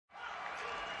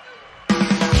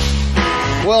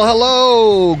Well,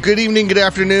 hello, good evening, good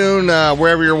afternoon,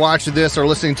 wherever you're watching this or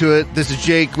listening to it. This is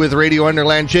Jake with Radio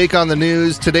Underland. Jake on the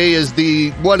news. Today is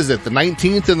the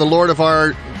 19th in the Lord of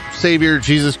our Savior,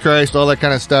 Jesus Christ, all that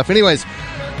kind of stuff. Anyways,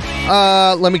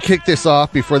 let me kick this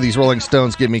off before these Rolling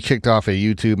Stones get me kicked off of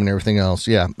YouTube and everything else.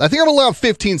 Yeah, I think I'm allowed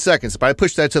 15 seconds, but I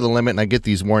push that to the limit and I get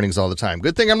these warnings all the time.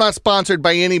 Good thing I'm not sponsored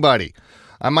by anybody.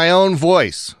 I'm my own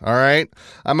voice, all right?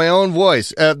 I'm my own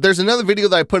voice. There's another video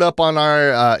that I put up on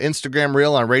our Instagram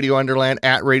reel on Radio Underland,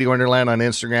 at Radio Underland on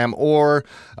Instagram, or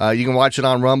you can watch it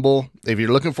on Rumble. If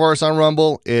you're looking for us on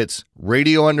Rumble, it's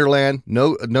Radio Underland,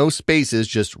 no spaces,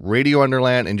 just Radio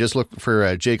Underland, and just look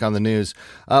for Jake on the news.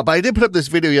 But I did put up this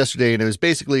video yesterday, and it was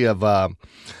basically of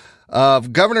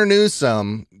Governor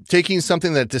Newsom taking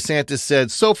something that DeSantis said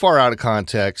so far out of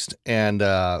context, and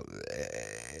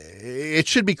it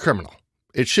should be criminal.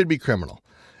 It should be criminal.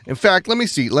 In fact, let me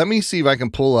see if I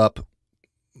can pull up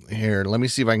here. Let me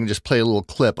see if I can just play a little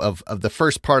clip of the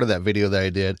first part of that video that I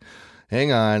did.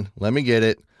 Hang on. Let me get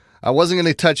it. I wasn't going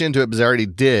to touch into it because I already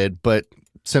did, but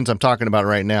since I'm talking about it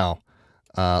right now,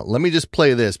 let me just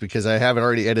play this because I have it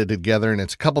already edited together and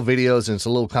it's a couple videos and it's a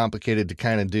little complicated to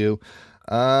kind of do.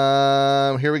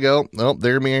 Here we go. Oh,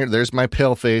 there's my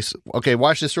pale face. Okay,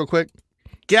 watch this real quick.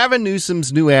 Gavin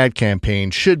Newsom's new ad campaign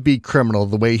should be criminal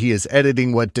the way he is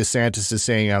editing what DeSantis is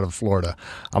saying out of Florida.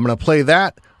 I'm going to play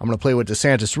that. I'm going to play what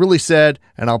DeSantis really said,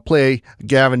 and I'll play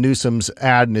Gavin Newsom's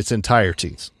ad in its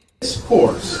entirety. This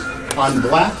course on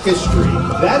Black history,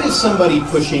 that is somebody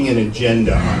pushing an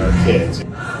agenda on our kids.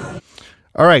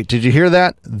 All right, did you hear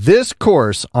that? This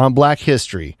course on Black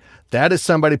history, that is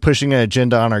somebody pushing an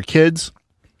agenda on our kids.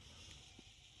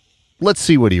 Let's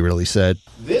see what he really said.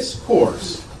 This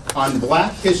course on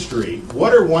Black history,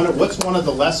 what's one of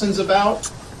the lessons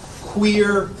about?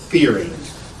 Queer theory.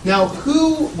 Now,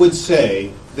 who would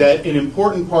say that an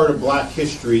important part of Black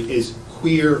history is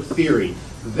queer theory?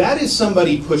 That is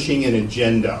somebody pushing an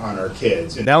agenda on our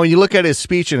kids. Now, when you look at his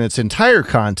speech in its entire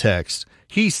context,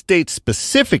 he states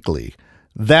specifically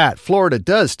that Florida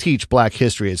does teach Black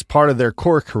history as part of their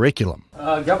core curriculum.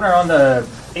 Governor, on the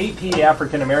AP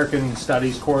African American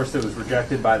Studies course that was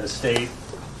rejected by the state,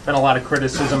 been a lot of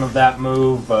criticism of that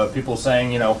move. People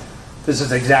saying, this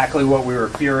is exactly what we were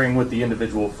fearing with the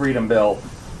individual freedom bill.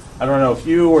 I don't know if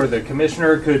you or the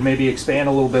commissioner could maybe expand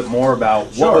a little bit more about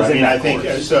what was in that course.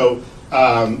 I think so.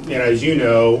 As you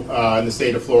know, in the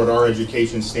state of Florida, our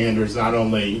education standards not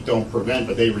only don't prevent,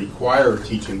 but they require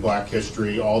teaching Black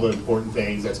history, all the important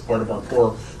things. That's part of our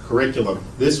core curriculum.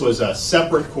 This was a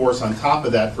separate course on top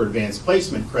of that for advanced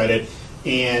placement credit.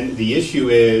 And the issue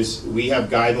is we have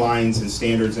guidelines and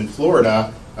standards in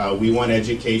Florida. We want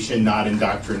education, not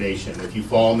indoctrination. If you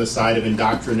fall on the side of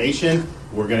indoctrination,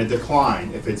 we're going to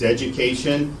decline. If it's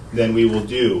education, then we will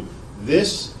do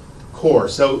this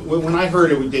course. So when I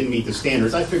heard it didn't meet the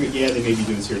standards, I figured, yeah, they may be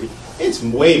doing serious. It's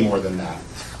way more than that.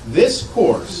 This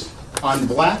course on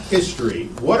Black history,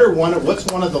 what's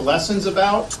one of the lessons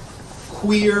about?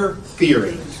 Queer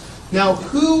theory. Now,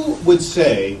 who would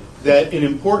say that an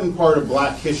important part of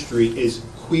Black history is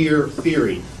queer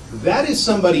theory? That is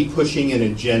somebody pushing an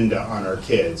agenda on our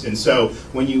kids. And so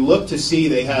when you look to see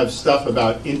they have stuff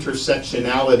about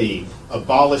intersectionality,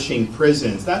 abolishing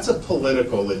prisons, that's a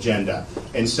political agenda.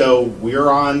 And so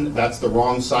that's the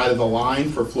wrong side of the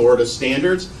line for Florida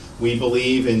standards. We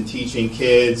believe in teaching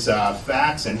kids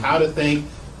facts and how to think,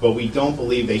 but we don't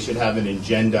believe they should have an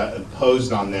agenda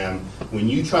imposed on them. When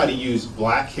you try to use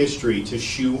Black history to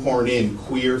shoehorn in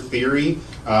queer theory,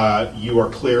 you are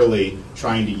clearly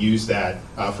trying to use that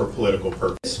for political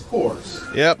purpose. Of course.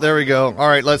 Yep, there we go. All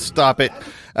right, let's stop it.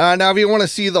 Now, if you want to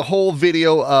see the whole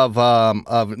video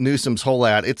of Newsom's whole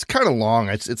ad, it's kind of long.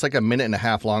 It's like a minute and a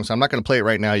half long, so I'm not going to play it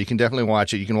right now. You can definitely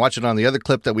watch it. You can watch it on the other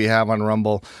clip that we have on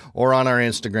Rumble or on our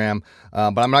Instagram,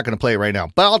 but I'm not going to play it right now.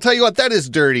 But I'll tell you what, that is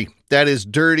dirty. That is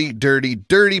dirty, dirty,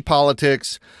 dirty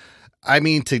politics. I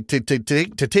mean, to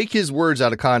take his words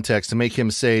out of context, to make him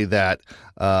say that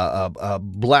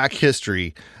Black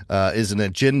history is an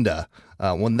agenda,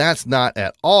 when that's not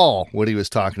at all what he was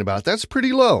talking about, that's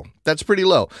pretty low. That's pretty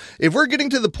low. If we're getting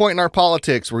to the point in our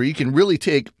politics where you can really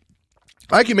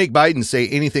I can make Biden say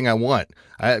anything I want.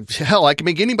 Hell, I can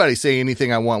make anybody say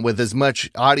anything I want with as much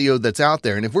audio that's out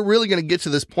there. And if we're really going to get to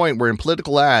this point where in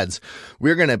political ads,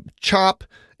 we're going to chop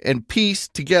and piece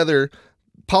together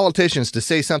politicians to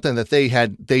say something that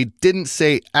they didn't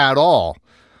say at all,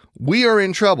 we are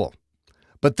in trouble.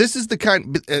 But this is the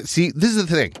this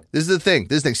is the thing.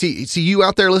 See you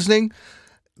out there listening,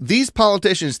 these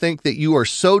politicians think that you are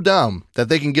so dumb that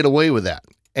they can get away with that.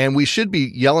 And we should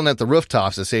be yelling at the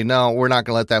rooftops to say, no, we're not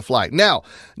going to let that fly. Now,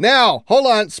 hold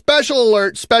on. Special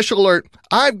alert.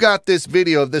 I've got this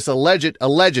video of this alleged.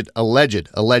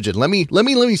 Let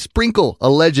me sprinkle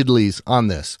allegedlys on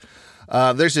this.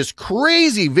 There's this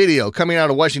crazy video coming out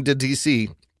of Washington, D.C.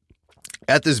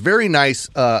 at this very nice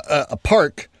a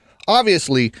park,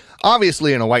 obviously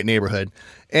in a white neighborhood.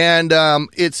 And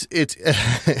it's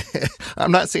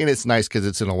I'm not saying it's nice because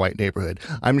it's in a white neighborhood.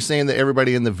 I'm saying that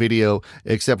everybody in the video,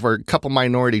 except for a couple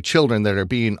minority children that are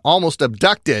being almost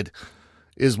abducted,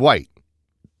 is white.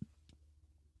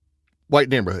 White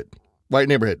neighborhood. I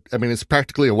mean, it's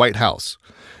practically a white house.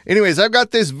 Anyways, I've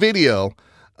got this video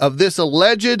of this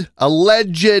alleged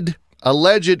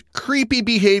creepy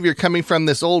behavior coming from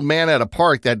this old man at a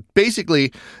park that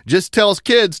basically just tells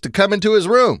kids to come into his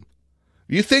room.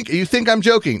 You think I'm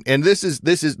joking? And this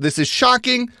is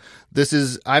shocking.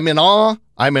 I'm in awe.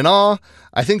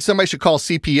 I think somebody should call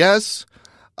CPS.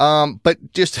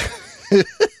 But just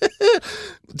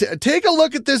take a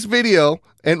look at this video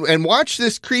and watch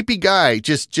this creepy guy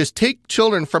just take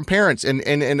children from parents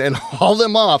and haul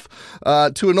them off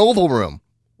to an oval room.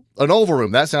 An oval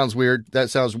room. That sounds weird. That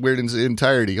sounds weird in its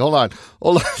entirety. Hold on.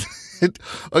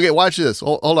 Okay, watch this.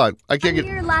 Hold on. I can't get.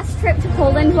 Your last trip to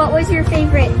Poland, what was your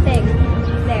favorite thing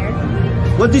there?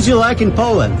 What did you like in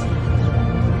Poland?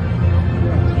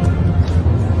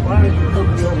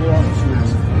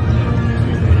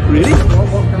 Really?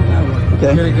 Okay.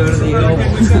 We're gonna go to the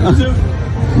Oval.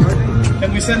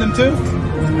 Can we send them too?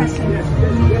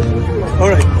 All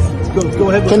right. Go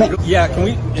ahead. Can we? Yeah,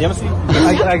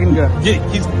 I can go.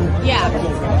 Yeah.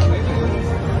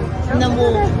 And then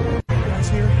we'll.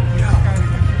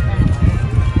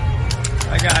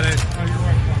 I got it.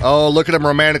 Oh, look at him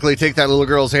romantically take that little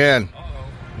girl's hand.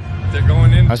 They're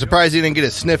going in. I'm surprised he didn't get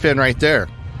a sniff in right there.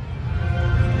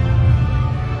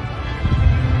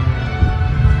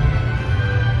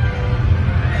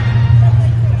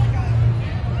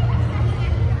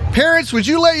 Parents, would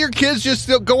you let your kids just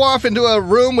go off into a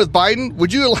room with Biden?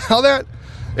 Would you allow that?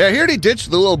 Yeah, he already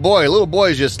ditched the little boy. Little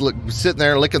boy's just sitting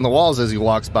there licking the walls as he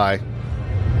walks by.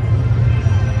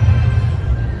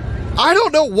 I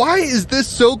don't know. Why is this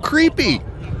so creepy?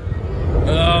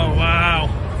 Oh, wow.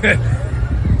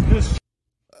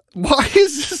 Why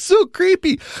is this so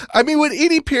creepy? I mean, would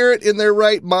any parent in their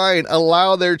right mind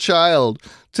allow their child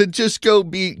to just go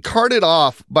be carted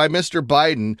off by Mr.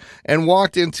 Biden and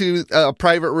walked into a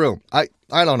private room? I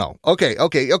don't know. Okay.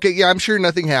 Yeah, I'm sure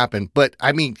nothing happened. But,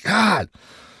 I mean, God,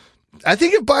 I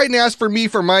think if Biden asked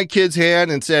for my kid's hand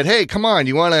and said, hey, come on,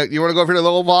 you want to go over to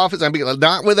the Oval Office? I'd be like,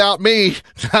 not without me,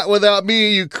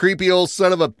 you creepy old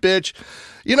son of a bitch.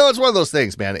 You know, it's one of those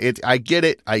things, man. I get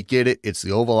it. It's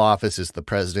the Oval Office, it's the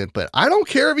president, but I don't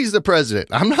care if he's the president.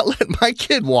 I'm not letting my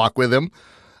kid walk with him.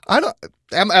 Am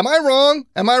I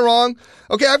wrong?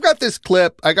 Okay, I've got this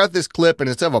clip. And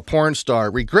it's of a porn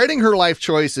star regretting her life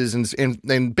choices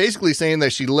and basically saying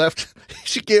that she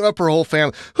gave up her whole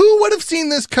family. Who would have seen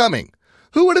this coming?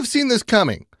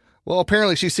 Well,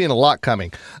 apparently she's seen a lot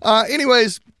coming.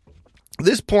 Anyways,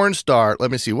 this porn star,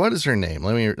 let me see, what is her name?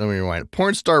 Let me rewind.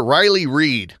 Porn star Riley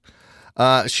Reid.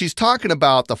 She's talking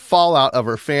about the fallout of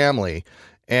her family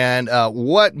and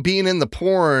what being in the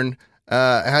porn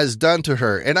has done to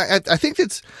her. And I think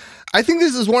this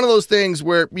is one of those things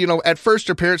where, you know, at first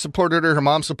her parents supported her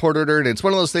mom supported her, and it's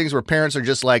one of those things where parents are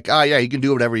just like, yeah, you can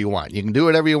do whatever you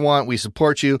want. We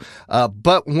support you.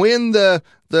 But when the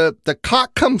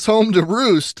cock comes home to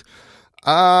roost,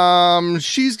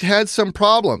 she's had some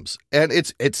problems, and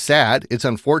it's sad. It's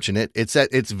unfortunate.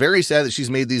 It's very sad that she's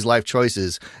made these life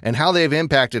choices and how they've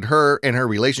impacted her and her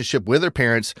relationship with her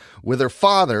parents, with her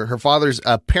father. Her father's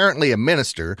apparently a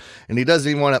minister, and he doesn't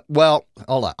even want to. Well,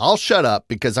 hold on. I'll shut up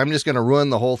because I'm just going to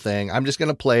ruin the whole thing. I'm just going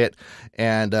to play it,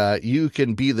 and you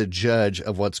can be the judge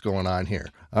of what's going on here.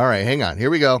 All right, hang on.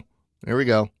 Here we go.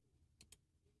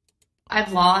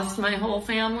 I've lost my whole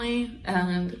family,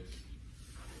 and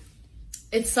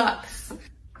it sucks.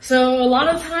 So a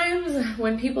lot of times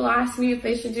when people ask me if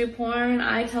they should do porn,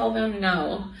 I tell them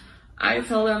no. I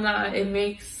tell them that it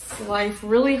makes life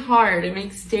really hard. It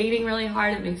makes dating really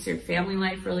hard. It makes your family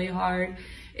life really hard.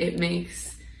 It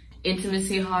makes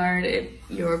intimacy hard.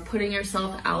 You're putting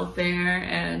yourself out there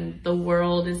and the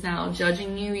world is now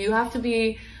judging you. You have to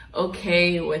be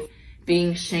okay with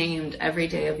being shamed every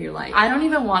day of your life. I don't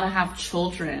even want to have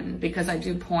children because I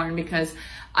do porn, because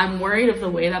I'm worried of the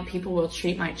way that people will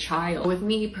treat my child. With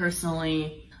me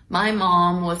personally, my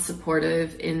mom was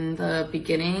supportive in the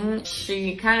beginning.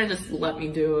 She kind of just let me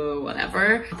do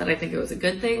whatever, that I think it was a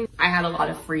good thing. I had a lot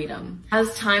of freedom.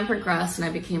 As time progressed and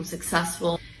I became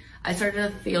successful, I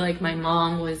started to feel like my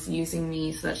mom was using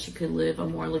me so that she could live a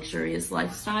more luxurious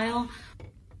lifestyle.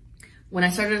 When I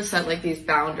started to set like these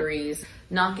boundaries,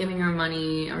 not giving her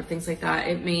money or things like that,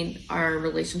 it made our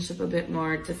relationship a bit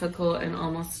more difficult and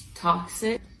almost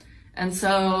toxic. And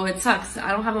so it sucks.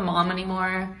 I don't have a mom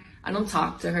anymore. I don't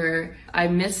talk to her. I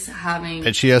miss having...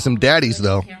 And she has some daddies,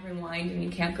 though. You can't rewind and you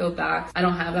can't go back. I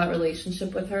don't have that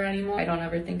relationship with her anymore. I don't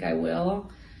ever think I will.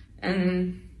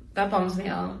 And that bums me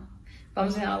out.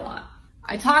 Bums me out a lot.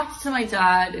 I talked to my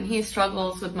dad, and he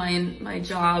struggles with my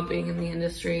job being in the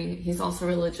industry. He's also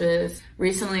religious.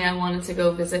 Recently, I wanted to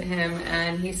go visit him,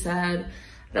 and he said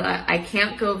that I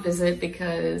can't go visit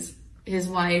because his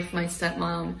wife, my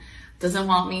stepmom, doesn't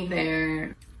want me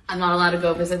there. I'm not allowed to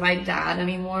go visit my dad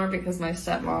anymore because my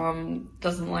stepmom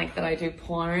doesn't like that I do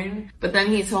porn. But then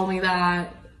he told me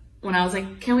that when I was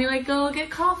like, can we like go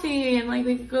get coffee and like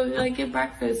we could go like get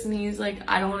breakfast? And he's like,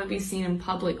 I don't want to be seen in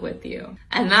public with you.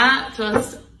 And that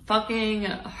just fucking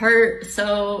hurt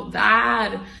so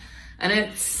bad. And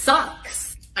it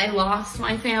sucks. I lost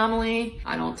my family.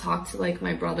 I don't talk to like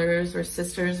my brothers or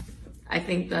sisters. I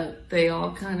think that they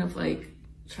all kind of like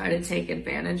try to take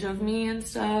advantage of me and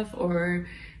stuff, or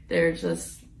they're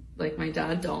just like, my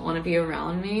dad don't want to be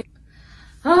around me.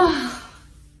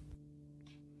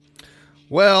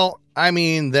 Well, I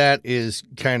mean, that is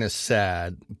kind of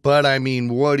sad, but I mean,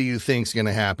 what do you think's going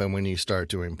to happen when you start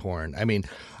doing porn? I mean,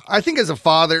 I think as a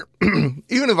father, even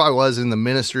if I was in the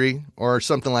ministry or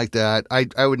something like that,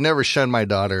 I would never shun my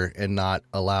daughter and not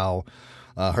allow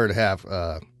her to have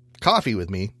coffee with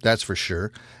me. That's for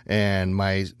sure. And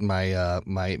my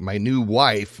new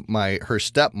wife, her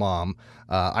stepmom,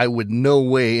 I would no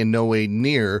way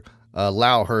near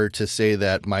allow her to say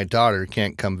that my daughter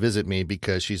can't come visit me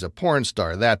because she's a porn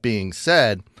star. That being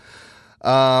said,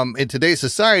 in today's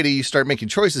society, you start making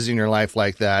choices in your life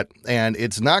like that, and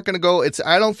it's not going to go.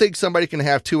 I don't think somebody can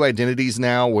have two identities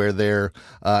now where they're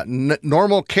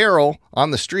normal Carol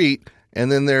on the street and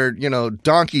then they're,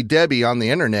 Donkey Debbie on the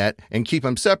internet and keep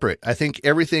them separate. I think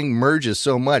everything merges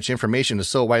so much. Information is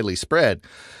so widely spread.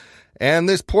 And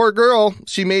this poor girl,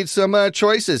 she made some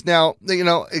choices. Now,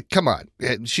 come on.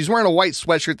 She's wearing a white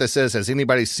sweatshirt that says, has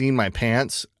anybody seen my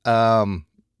pants? Yeah,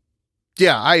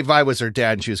 if I was her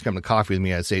dad and she was coming to coffee with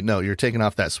me, I'd say, no, you're taking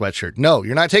off that sweatshirt. No,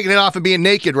 you're not taking it off and being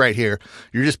naked right here.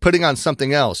 You're just putting on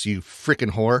something else, you freaking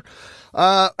whore.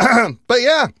 But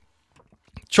yeah.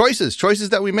 Choices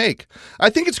that we make. I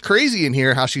think it's crazy in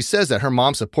here how she says that her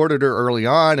mom supported her early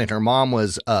on and her mom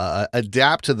was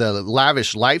adapt to the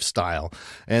lavish lifestyle.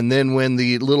 And then when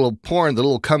the little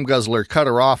cum guzzler cut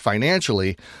her off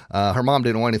financially, her mom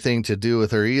didn't want anything to do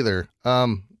with her either.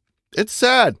 It's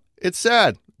sad. It's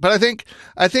sad. But I think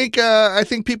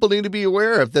people need to be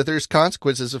aware of that. There's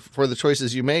consequences for the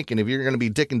choices you make, and if you're going to be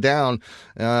dicking down,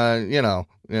 running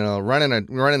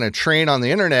a train on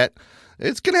the internet,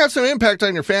 it's going to have some impact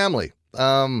on your family.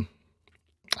 I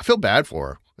feel bad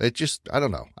for her. I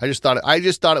don't know. I just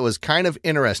thought it was kind of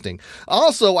interesting.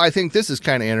 Also, I think this is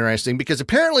kind of interesting because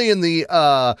apparently in the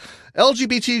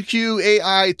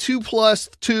LGBTQAI 2 +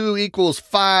 2 =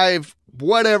 5,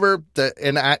 whatever.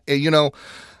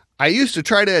 I used to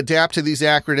try to adapt to these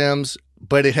acronyms,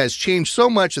 but it has changed so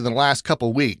much in the last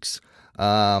couple weeks.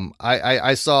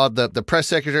 I saw the press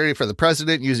secretary for the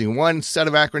president using one set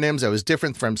of acronyms that was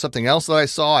different from something else that I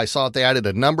saw. I saw that they added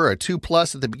a number, a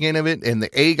 2+ at the beginning of it, and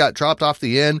the A got dropped off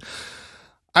the end.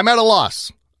 I'm at a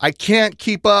loss. I can't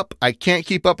keep up. I need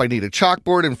a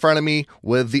chalkboard in front of me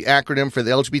with the acronym for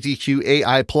the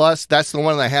LGBTQAI+. That's the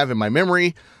one that I have in my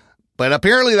memory. But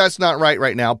apparently that's not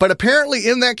right now. But apparently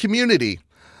in that community,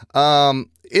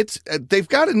 they've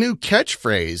got a new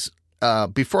catchphrase.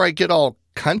 Before I get all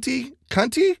cunty.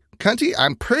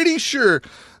 I'm pretty sure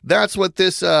that's what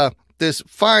this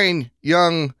fine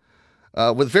young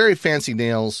with very fancy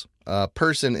nails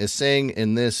person is saying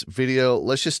in this video.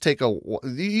 Let's just take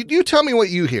you tell me what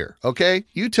you hear, okay?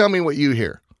 You tell me what you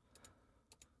hear.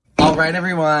 All right,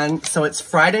 everyone. So it's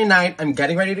Friday night. I'm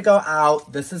getting ready to go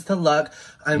out. This is the look.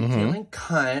 I'm feeling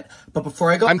cunt. But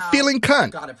before I go out, feeling cunt. I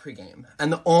got a pregame.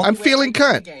 And the only I'm feeling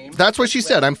cunt. That's what she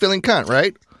said. I'm feeling cunt,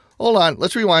 right? Hold on.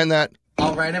 Let's rewind that.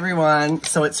 All right, everyone.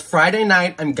 So it's Friday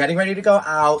night. I'm getting ready to go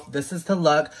out. This is the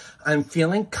look. I'm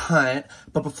feeling cunt.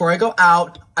 But before I go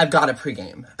out, I've got a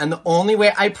pregame. And the only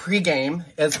way I pregame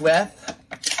is with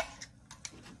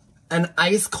an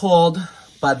ice cold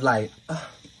Bud Light.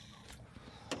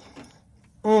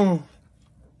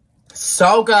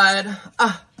 So good.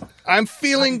 I'm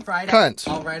feeling cunt.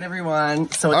 All right,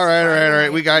 everyone. So it's all right.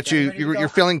 We got you. You're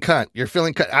feeling cunt. You're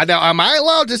feeling cunt. Now, am I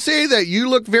allowed to say that you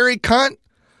look very cunt?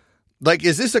 Like,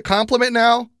 is this a compliment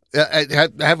now?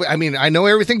 I mean, I know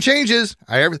everything changes.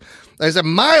 I said,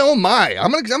 my oh my,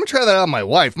 I'm gonna try that out on my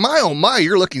wife. My oh my,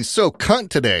 you're looking so cunt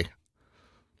today.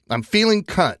 I'm feeling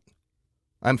cunt.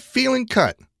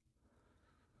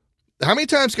 How many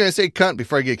times can I say cunt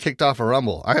before I get kicked off a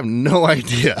Rumble? I have no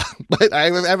idea, but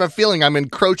I have a feeling I'm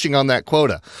encroaching on that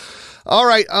quota. All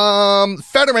right,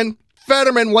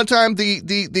 Fetterman, one time,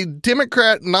 the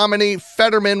Democrat nominee,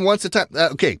 Fetterman, once a time.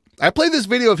 Okay, I played this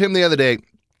video of him the other day,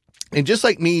 and just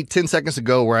like me 10 seconds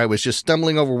ago where I was just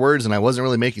stumbling over words and I wasn't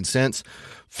really making sense,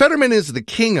 Fetterman is the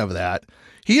king of that.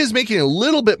 He is making a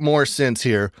little bit more sense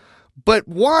here, but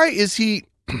why is he...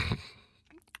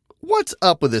 What's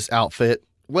up with this outfit?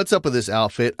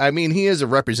 I mean, he is a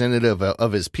representative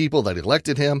of his people that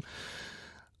elected him.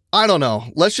 I don't know.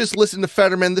 Let's just listen to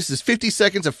Fetterman. This is 50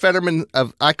 seconds of Fetterman.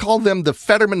 I call them the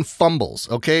Fetterman fumbles.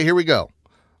 Okay, here we go.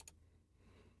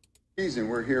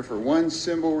 We're here for one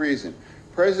simple reason.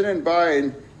 President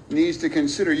Biden needs to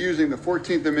consider using the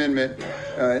 14th Amendment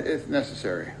if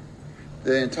necessary.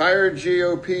 The entire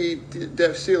GOP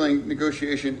debt ceiling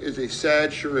negotiation is a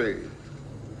sad charade.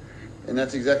 And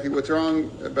that's exactly what's wrong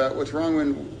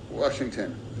in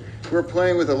Washington. We're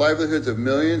playing with the livelihoods of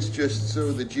millions just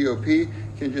so the GOP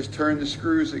can just turn the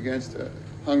screws against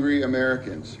hungry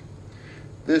Americans.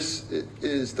 This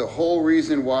is the whole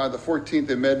reason why the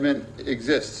 14th Amendment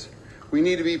exists. We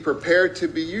need to be prepared to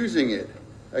be using it.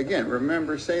 Again,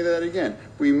 remember, say that again.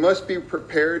 We must be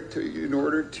prepared in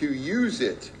order to use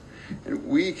it. And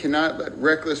we cannot let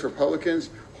reckless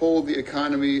Republicans hold the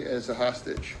economy as a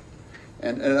hostage.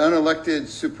 And an unelected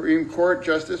Supreme Court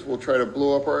justice will try to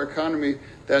blow up our economy.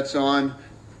 That's on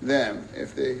them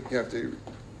if they have to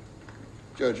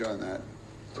judge on that.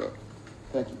 So,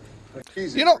 thank you.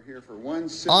 You know,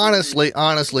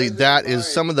 honestly, that is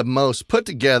some of the most put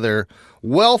together,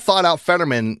 well thought out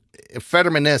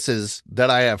Fettermanesses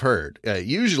that I have heard.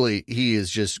 Usually he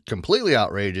is just completely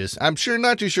outrageous. I'm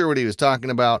not too sure what he was talking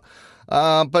about.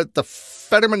 But the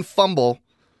Fetterman fumble,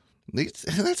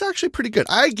 that's actually pretty good.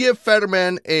 I give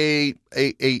Fetterman a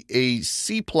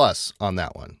C+ on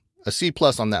that one. A C+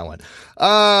 on that one.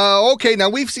 Okay, now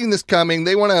we've seen this coming.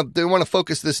 They want to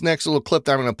focus this next little clip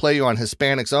that I'm going to play you on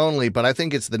Hispanics only, but I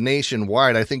think it's the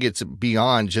nationwide. I think it's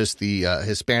beyond just the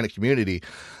Hispanic community.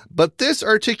 But this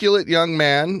articulate young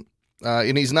man,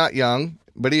 and he's not young,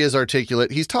 but he is articulate.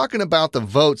 He's talking about the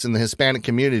votes in the Hispanic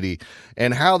community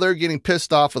and how they're getting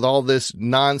pissed off with all this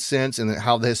nonsense and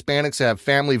how the Hispanics have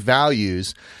family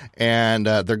values and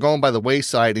they're going by the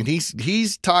wayside. And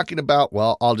he's talking about,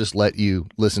 well, I'll just let you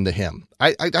listen to him.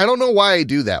 I don't know why I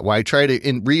do that, why I try to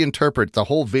reinterpret the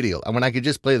whole video when I could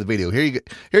just play the video. Here you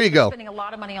go. Spending a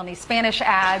lot of money on these Spanish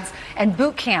ads and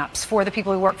boot camps for the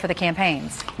people who work for the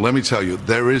campaigns. Let me tell you,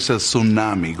 there is a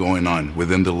tsunami going on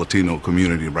within the Latino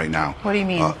community right now. What do you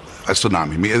mean? A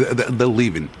tsunami. I mean, they're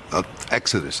leaving,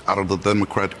 exodus out of the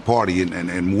Democratic Party,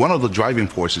 and one of the driving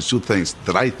forces, two things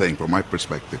that I think, from my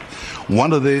perspective,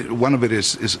 one of it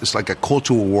is like a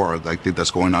cultural war, I think,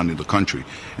 that's going on in the country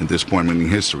at this point in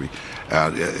history,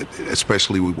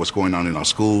 especially with what's going on in our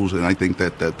schools, and I think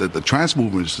that the trans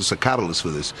movement is just a catalyst for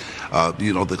this. How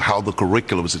the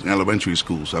curriculums in elementary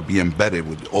schools are being embedded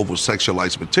with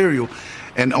over-sexualized material.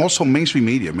 And also mainstream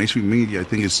media. Mainstream media, I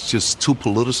think, is just too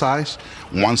politicized,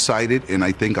 one-sided, and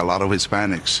I think a lot of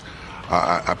Hispanics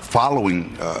are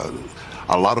following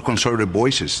a lot of conservative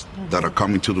voices that are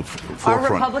coming to the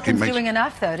forefront. Are Republicans doing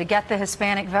enough, though, to get the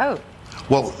Hispanic vote?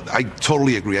 Well, I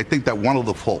totally agree. I think that one of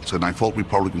the faults, and I fault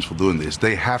Republicans for doing this,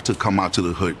 they have to come out to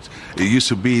the hood. It used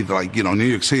to be like, New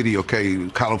York City, okay,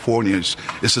 California,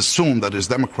 it's assumed that it's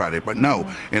Democratic, but no.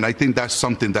 And I think that's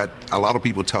something that a lot of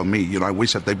people tell me, I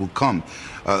wish that they would come.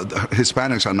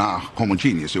 Hispanics are not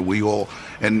homogeneous.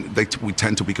 We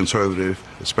tend to be conservative,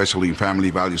 especially in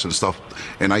family values and stuff.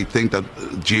 And I think that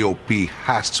GOP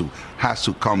has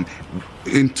to come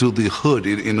into the hood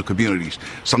in the communities,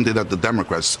 something that the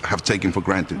Democrats have taken for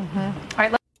granted. All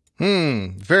right.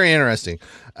 Very interesting.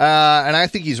 And I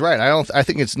think he's right. I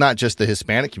think it's not just the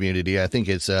Hispanic community. I think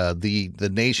it's the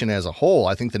nation as a whole.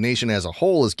 I think the nation as a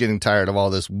whole is getting tired of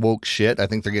all this woke shit. I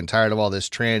think they're getting tired of all this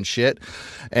trans shit.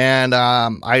 And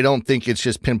I don't think it's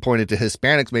just pinpointed to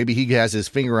Hispanics. Maybe he has his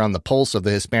finger on the pulse of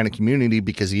the Hispanic community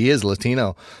because he is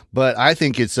Latino. But I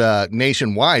think it's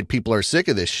nationwide. People are sick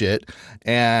of this shit.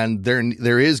 And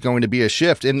there is going to be a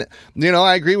shift. And,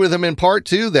 I agree with him in part,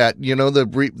 too, that,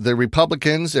 the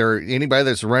Republicans or anybody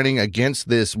that's running against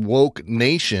this woke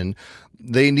nation,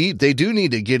 they do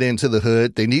need to get into the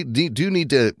hood. They do need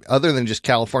to, other than just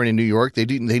California, New York. They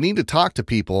need to talk to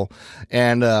people,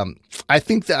 and I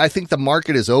think the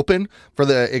market is open for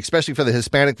especially for the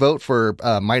Hispanic vote, for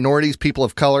minorities, people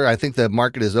of color. I think the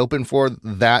market is open for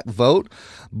that vote,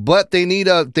 but they need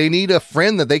a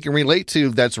friend that they can relate to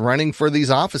that's running for these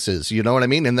offices. You know what I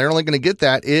mean? And they're only going to get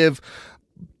that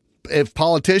if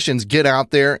politicians get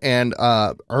out there and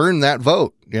earn that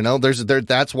vote. You know,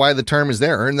 that's why the term is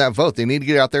there. Earn that vote. They need to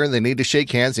get out there and they need to shake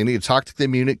hands. They need to talk to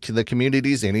the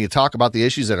communities. They need to talk about the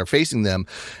issues that are facing them.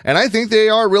 And I think they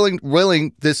are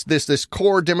willing this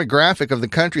core demographic of the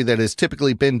country that has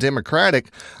typically been Democratic.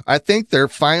 I think they're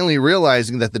finally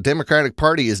realizing that the Democratic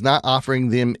Party is not offering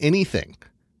them anything,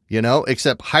 you know,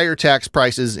 except higher tax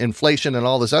prices, inflation, and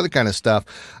all this other kind of stuff.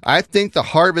 I think the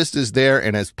harvest is there,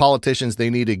 and as politicians, they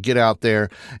need to get out there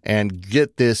and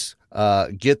get this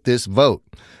vote.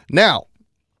 Now,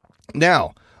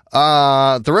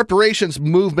 the reparations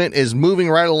movement is moving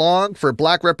right along for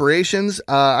black reparations.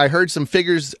 I heard some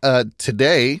figures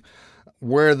today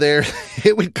where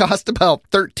it would cost about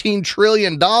 $13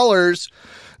 trillion.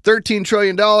 $13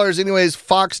 trillion. Anyways,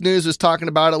 Fox News was talking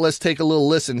about it. Let's take a little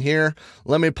listen here.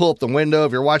 Let me pull up the window.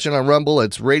 If you're watching on Rumble,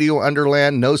 it's Radio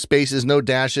Underland, no spaces, no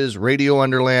dashes, Radio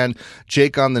Underland.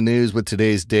 Jake on the news with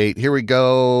today's date. Here we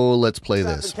go. Let's play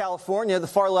this. In California, the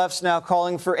far left's now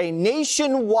calling for a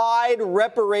nationwide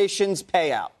reparations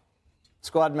payout.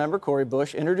 Squad member Cori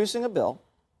Bush introducing a bill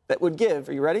that would give,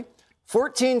 are you ready?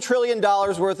 $14 trillion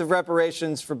worth of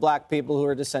reparations for black people who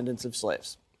are descendants of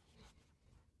slaves.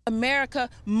 America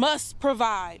must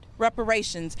provide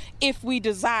reparations if we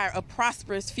desire a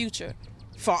prosperous future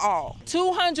for all.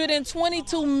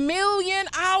 222 million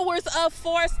hours of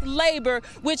forced labor,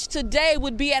 which today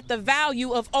would be at the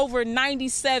value of over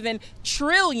 $97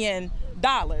 trillion.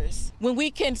 When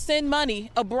we can send money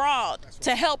abroad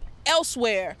to help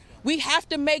elsewhere, we have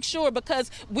to make sure, because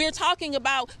we're talking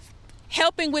about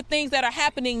helping with things that are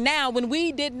happening now when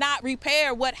we did not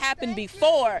repair what happened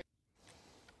before.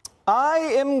 I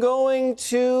am going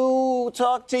to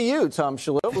talk to you, Tom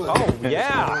Shalhoub. Oh,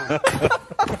 yeah.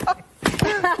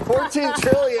 14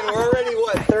 trillion. We're already,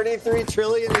 what, 33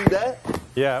 trillion in debt?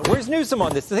 Yeah. Where's Newsom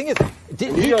on this? The thing is,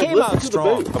 he came out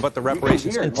strong about the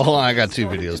reparations. Hold on, I got two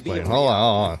videos playing. Hold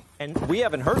on. And we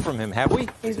haven't heard from him, have we?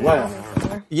 He's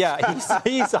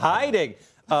he's hiding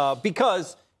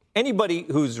because anybody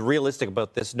who's realistic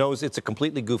about this knows it's a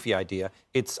completely goofy idea.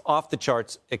 It's off the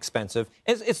charts expensive.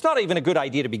 It's not even a good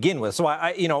idea to begin with. So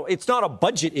it's not a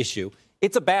budget issue.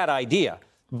 It's a bad idea,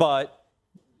 but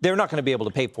they're not going to be able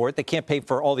to pay for it. They can't pay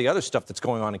for all the other stuff that's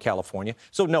going on in California.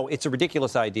 So no, it's a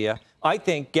ridiculous idea. I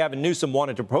think Gavin Newsom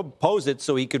wanted to propose it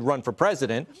so he could run for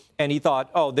president, and he thought,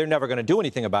 oh, they're never going to do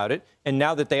anything about it. And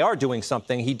now that they are doing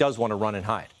something, he does want to run and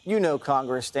hide. You know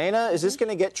Congress, Dana. Is this going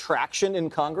to get traction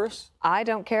in Congress? I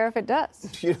don't care if it does.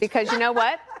 Because you know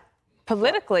what?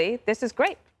 Politically, this is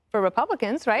great for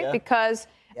Republicans, right? Yeah. Because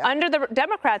under the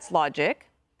Democrats' logic,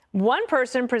 one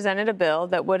person presented a bill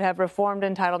that would have reformed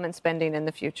entitlement spending in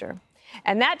the future.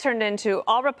 And that turned into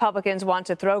all Republicans want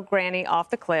to throw Granny off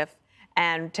the cliff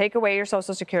and take away your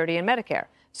Social Security and Medicare.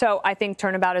 So I think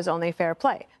turnabout is only fair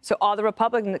play. So all the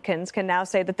Republicans can now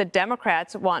say that the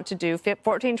Democrats want to do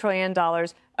 $14 trillion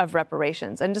of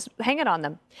reparations and just hang it on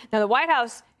them. Now, the White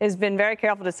House has been very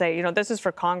careful to say, this is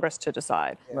for Congress to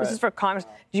decide. Right. This is for Congress.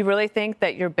 Do you really think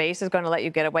that your base is going to let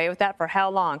you get away with that? For how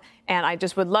long? And I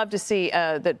just would love to see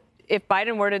that if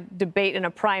Biden were to debate in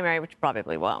a primary, which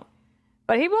probably won't,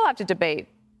 but he will have to debate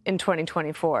in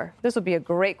 2024. This will be a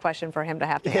great question for him to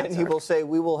have to answer. And he will say,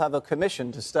 we will have a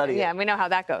commission to study it. Yeah, and we know how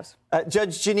that goes.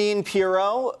 Judge Jeanine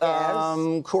Pirro,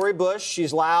 yes. Cori Bush,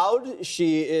 she's loud.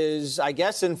 She is, I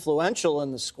guess, influential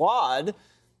in the squad.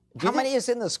 How many is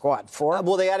in the squad? 4?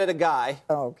 Well, they added a guy.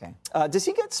 Oh, okay. Does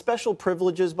he get special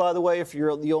privileges, by the way, if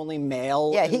you're the only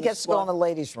male? Yeah, he gets to go in the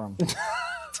ladies' room.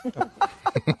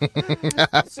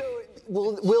 So,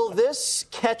 will this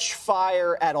catch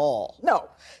fire at all? No.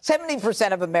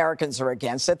 70% of Americans are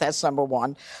against it. That's number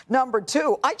one. Number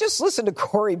two, I just listened to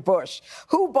Cori Bush,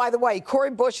 who, by the way,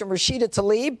 Cori Bush and Rashida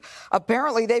Tlaib,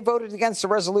 apparently they voted against a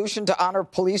resolution to honor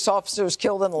police officers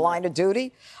killed in the line of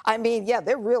duty. I mean, yeah,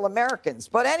 they're real Americans.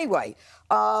 But anyway,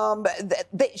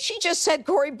 she just said,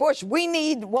 Cori Bush, we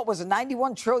need, what was it,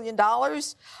 $91 trillion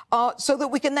so that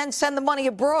we can then send the money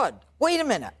abroad. Wait a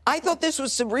minute. I thought this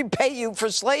was to repay you for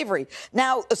slavery.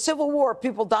 Now, a civil war,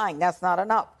 people dying, that's not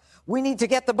enough. We need to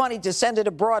get the money to send it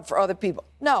abroad for other people.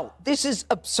 No, this is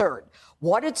absurd.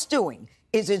 What it's doing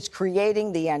is it's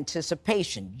creating the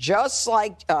anticipation, just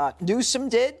like Newsom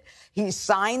did. He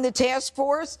signed the task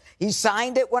force. He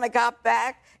signed it when it got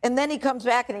back. And then he comes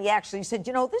back and he actually said,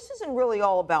 you know, this isn't really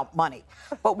all about money.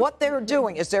 But what they're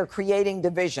doing is they're creating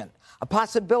division, a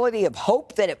possibility of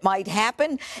hope that it might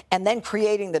happen, and then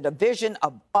creating the division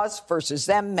of us versus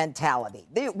them mentality.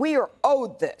 We are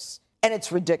owed this, and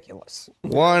it's ridiculous.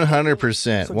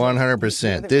 100%.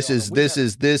 100%. This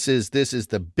is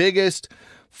the biggest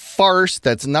farce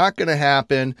that's not going to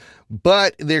happen,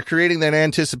 but they're creating that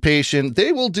anticipation.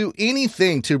 They will do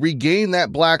anything to regain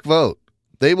that black vote.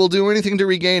 They will do anything to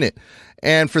regain it.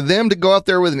 And for them to go out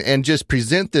there with and just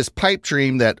present this pipe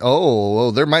dream that,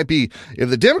 there might be, if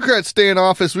the Democrats stay in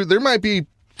office, there might be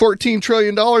 $14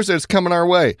 trillion that's coming our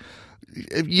way.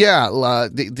 Yeah,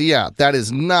 that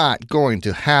is not going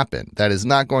to happen. That is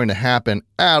not going to happen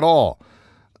at all.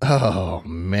 Oh,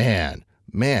 man,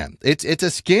 it's a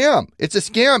scam. It's a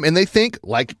scam. And they think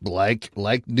like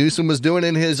Newsom was doing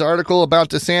in his article about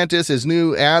DeSantis, his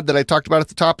new ad that I talked about at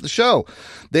the top of the show.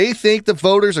 They think the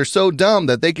voters are so dumb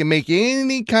that they can make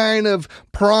any kind of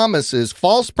promises,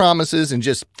 false promises, and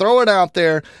just throw it out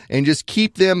there and just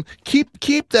keep that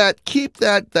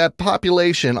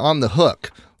population on the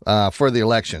hook for the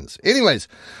elections. Anyways,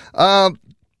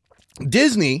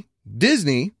 Disney.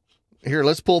 Here,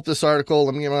 let's pull up this article.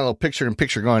 Let me get my little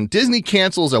picture going. Disney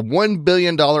cancels a $1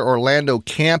 billion Orlando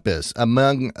campus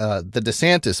among the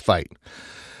DeSantis fight.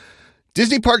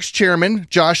 Disney Parks chairman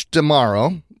Josh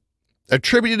D'Amaro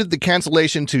attributed the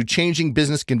cancellation to changing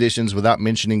business conditions without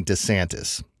mentioning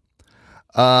DeSantis.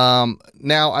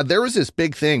 Now, there was this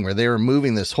big thing where they were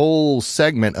moving this whole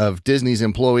segment of Disney's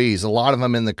employees, a lot of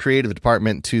them in the creative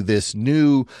department, to this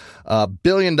new $1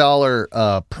 billion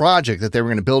project that they were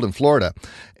going to build in Florida.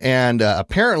 And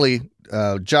apparently,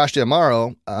 Josh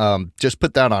D'Amaro just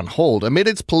put that on hold. Amid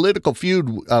its political feud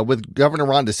with Governor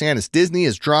Ron DeSantis, Disney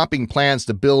is dropping plans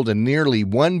to build a nearly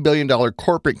 $1 billion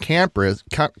corporate campus.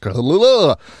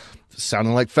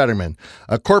 Sounding like Fetterman,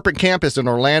 a corporate campus in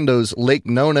Orlando's Lake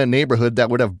Nona neighborhood that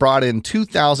would have brought in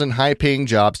 2,000 high-paying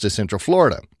jobs to Central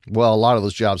Florida. Well, a lot of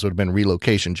those jobs would have been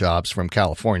relocation jobs from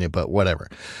California, but whatever.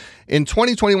 In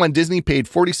 2021, Disney paid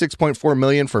 $46.4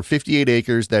 million for 58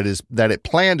 acres that it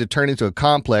planned to turn into a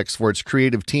complex for its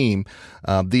creative team,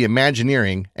 the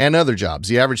Imagineering, and other jobs.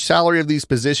 The average salary of these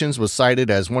positions was cited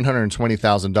as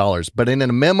 $120,000, but in a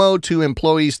memo to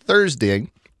employees Thursday,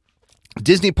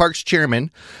 Disney Parks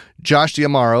chairman Josh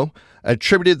D'Amaro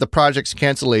attributed the project's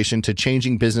cancellation to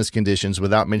changing business conditions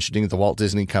without mentioning the Walt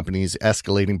Disney Company's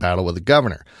escalating battle with the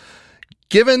governor.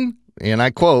 Given, and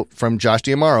I quote from Josh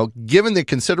D'Amaro, given the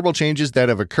considerable changes that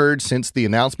have occurred since the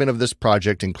announcement of this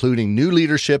project, including new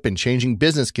leadership and changing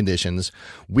business conditions,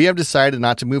 we have decided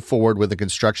not to move forward with the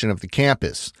construction of the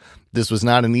campus. This was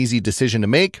not an easy decision to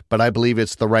make, but I believe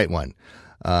it's the right one.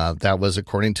 That was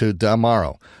according to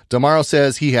D'Amaro. D'Amaro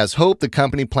says he has hope the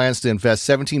company plans to invest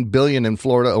 $17 billion in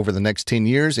Florida over the next 10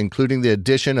 years, including the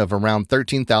addition of around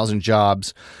 13,000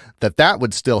 jobs. That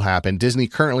would still happen. Disney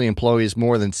currently employs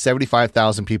more than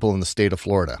 75,000 people in the state of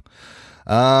Florida.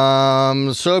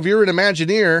 So if you're an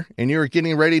Imagineer and you're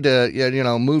getting ready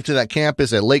to, move to that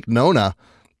campus at Lake Nona,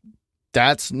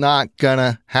 that's not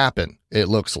gonna happen. It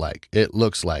looks like.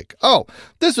 Oh,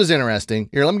 this was interesting.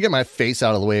 Here, let me get my face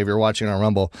out of the way if you're watching on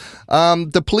Rumble.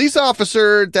 The police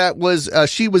officer that was,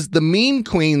 she was the meme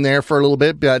queen there for a little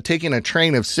bit, taking a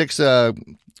train of 6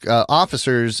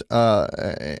 officers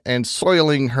and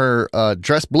soiling her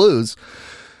dress blues.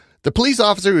 The police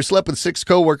officer who slept with 6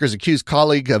 coworkers accused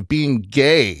colleague of being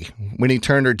gay when he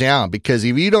turned her down, because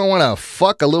if you don't want to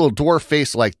fuck a little dwarf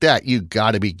face like that, you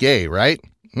gotta be gay, right?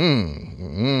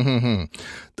 A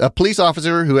police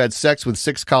officer who had sex with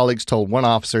 6 colleagues told one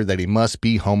officer that he must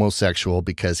be homosexual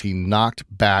because he knocked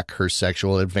back her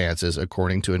sexual advances,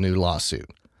 according to a new lawsuit.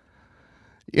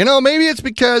 Maybe it's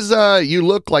because you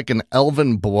look like an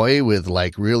elven boy with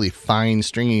like really fine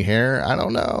stringy hair. I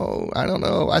don't know.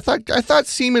 I thought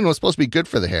semen was supposed to be good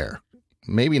for the hair.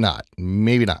 Maybe not.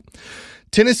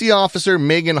 Tennessee officer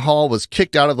Megan Hall was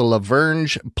kicked out of the La Vergne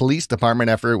Police Department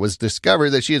after it was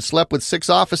discovered that she had slept with 6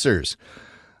 officers.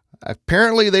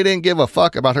 Apparently, they didn't give a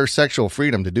fuck about her sexual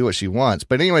freedom to do what she wants.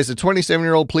 But anyways, the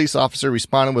 27-year-old police officer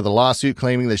responded with a lawsuit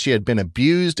claiming that she had been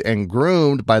abused and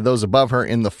groomed by those above her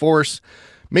in the force,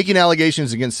 making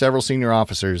allegations against several senior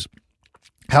officers.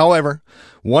 However,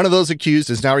 one of those accused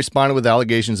has now responded with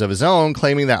allegations of his own,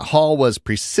 claiming that Hall was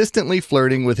persistently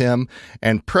flirting with him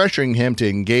and pressuring him to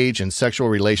engage in sexual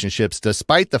relationships,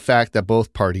 despite the fact that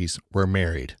both parties were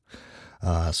married.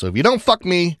 So if you don't fuck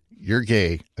me, you're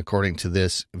gay, according to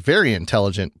this very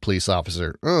intelligent police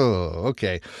officer. Oh,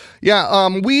 okay. Yeah,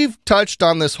 we've touched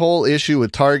on this whole issue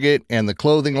with Target and the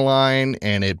clothing line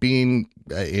and it being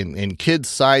in kids'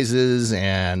 sizes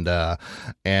and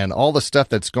all the stuff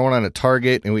that's going on at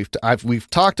Target. And we've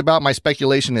talked about, my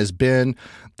speculation has been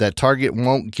that Target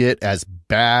won't get as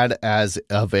bad as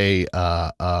of a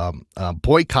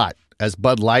boycott as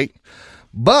Bud Light.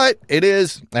 But it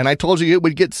is, and I told you it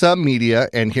would get some media,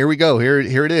 and here we go. Here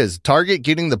it is. Target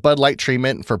getting the Bud Light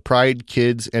treatment for Pride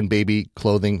kids and baby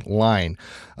clothing line.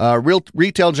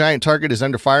 Retail giant Target is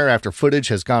under fire after footage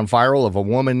has gone viral of a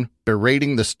woman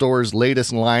berating the store's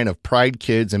latest line of Pride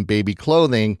kids and baby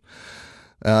clothing.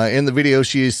 In the video,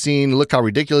 she is seen, look how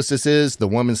ridiculous this is, the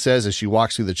woman says as she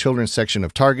walks through the children's section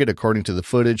of Target, according to the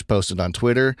footage posted on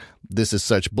Twitter. This is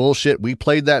such bullshit. We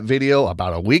played that video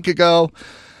about a week ago.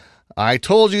 I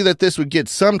told you that this would get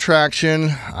some traction.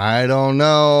 I don't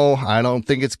know. I don't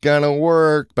think it's going to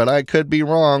work, but I could be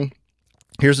wrong.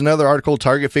 Here's another article.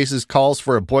 Target faces calls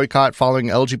for a boycott following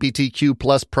LGBTQ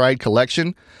plus Pride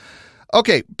collection.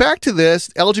 Okay, back to this.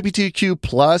 LGBTQ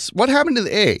plus. What happened to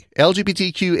the A?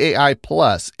 LGBTQAI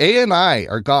plus. A and I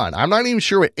are gone. I'm not even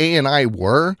sure what A and I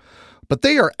were, but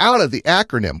they are out of the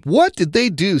acronym. What did they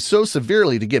do so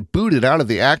severely to get booted out of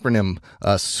the acronym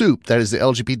soup that is the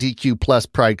LGBTQ plus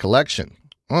Pride collection?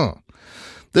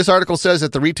 This article says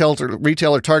that the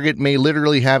retailer Target may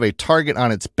literally have a target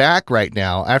on its back right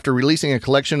now. After releasing a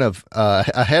collection of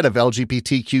ahead of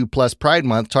LGBTQ plus Pride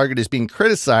Month, Target is being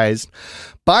criticized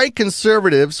by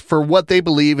conservatives for what they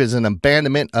believe is an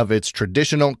abandonment of its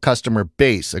traditional customer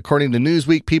base. According to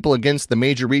Newsweek, people against the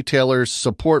major retailers'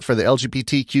 support for the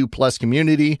LGBTQ plus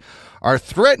community are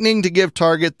threatening to give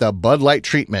Target the Bud Light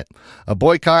treatment, a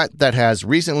boycott that has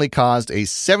recently caused a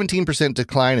 17%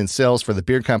 decline in sales for the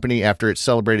beer company after it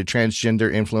celebrated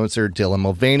transgender influencer Dylan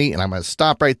Mulvaney. And I'm going to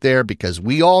stop right there because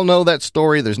we all know that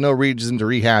story. There's no reason to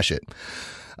rehash it.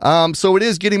 So it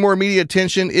is getting more media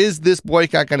attention. Is this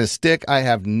boycott going to stick? I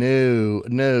have no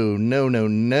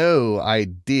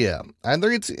idea. I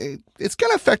think it's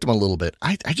going to affect them a little bit.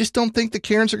 I just don't think the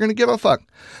Karens are going to give a fuck.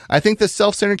 I think the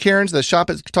self-centered Karens that shop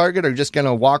at Target are just going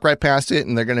to walk right past it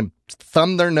and they're going to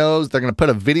thumb their nose. They're going to put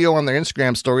a video on their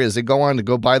Instagram story as they go on to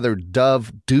go buy their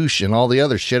Dove douche and all the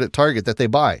other shit at Target that they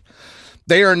buy.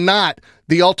 They are not.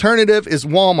 The alternative is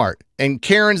Walmart. And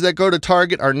Karens that go to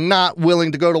Target are not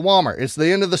willing to go to Walmart. It's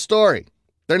the end of the story.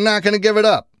 They're not going to give it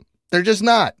up. They're just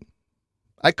not.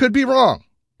 I could be wrong,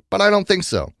 but I don't think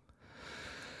so.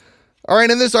 All right,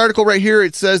 in this article right here,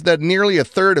 it says that nearly a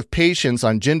third of patients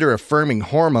on gender-affirming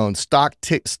hormones stop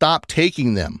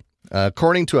taking them.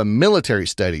 According to a military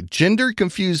study,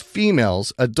 gender-confused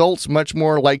females, adults much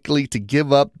more likely to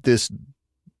give up this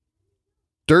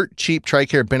dirt cheap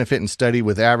TRICARE benefit and study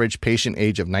with average patient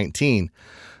age of 19.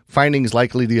 Findings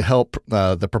likely to help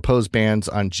the proposed bans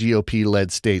on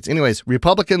GOP-led states. Anyways,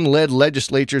 Republican-led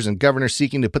legislatures and governors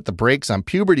seeking to put the brakes on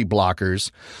puberty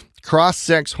blockers,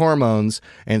 cross-sex hormones,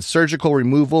 and surgical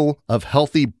removal of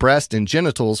healthy breast and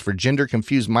genitals for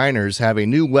gender-confused minors have a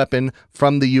new weapon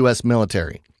from the U.S.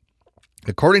 military.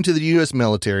 According to the U.S.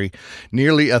 military,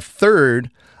 nearly a third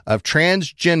of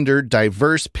transgender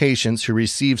diverse patients who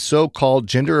receive so-called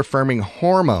gender-affirming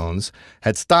hormones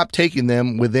had stopped taking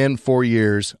them within 4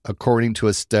 years, according to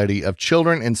a study of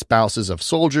children and spouses of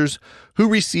soldiers who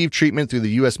received treatment through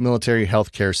the U.S. military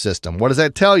healthcare system. What does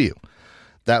that tell you?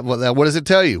 What does it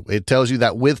tell you? It tells you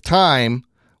that with time,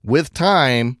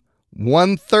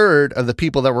 1/3 of the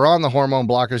people that were on the hormone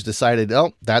blockers decided,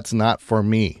 oh, that's not for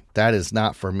me. That is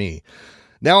not for me.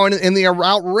 Now, in the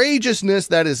outrageousness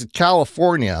that is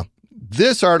California,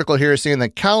 this article here is saying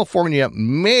that California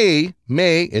may,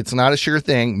 it's not a sure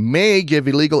thing, may give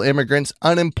illegal immigrants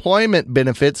unemployment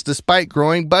benefits despite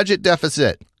growing budget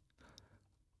deficit.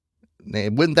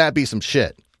 Wouldn't that be some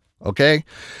shit? Okay?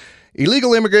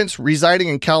 Illegal immigrants residing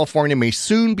in California may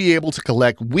soon be able to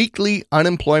collect weekly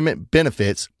unemployment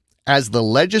benefits as the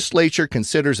legislature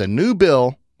considers a new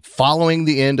bill following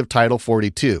the end of Title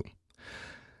 42.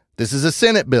 This is a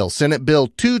Senate bill. Senate Bill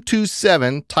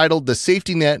 227, titled the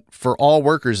Safety Net for All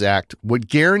Workers Act, would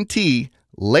guarantee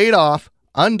laid off,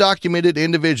 undocumented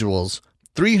individuals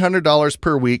 $300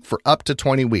 per week for up to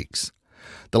 20 weeks.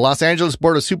 The Los Angeles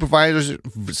Board of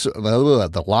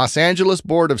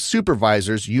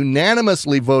Supervisors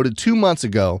unanimously voted 2 months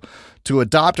ago to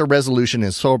adopt a resolution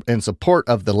in support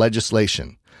of the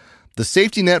legislation. The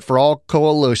Safety Net for All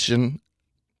Coalition,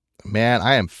 man,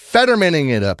 I am Fettermaning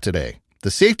it up today. The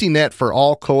Safety Net for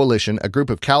All Coalition, a group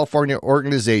of California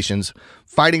organizations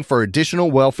fighting for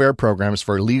additional welfare programs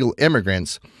for illegal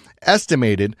immigrants,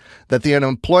 estimated that the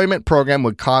unemployment program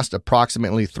would cost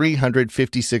approximately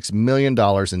 $356 million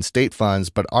in state funds,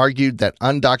 but argued that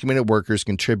undocumented workers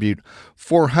contribute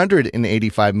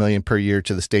 $485 million per year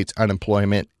to the state's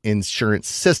unemployment insurance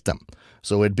system.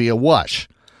 So it'd be a wash.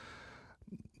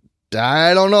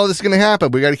 I don't know if this is going to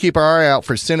happen. We got to keep our eye out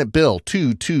for Senate Bill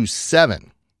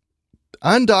 227.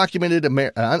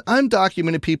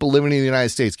 Undocumented people living in the United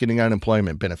States getting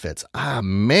unemployment benefits. Ah,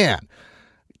 man.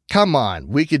 Come on.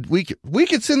 We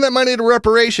could send that money to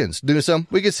reparations. Newsom.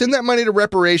 We could send that money to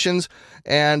reparations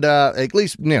and at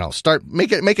least, start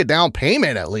make a down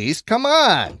payment at least. Come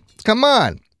on.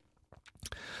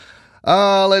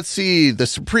 Let's see. The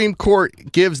Supreme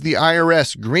Court gives the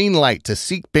IRS green light to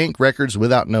seek bank records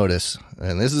without notice.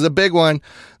 And this is a big one.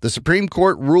 The Supreme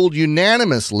Court ruled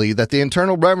unanimously that the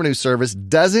Internal Revenue Service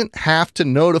doesn't have to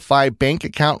notify bank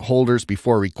account holders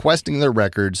before requesting their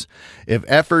records if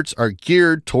efforts are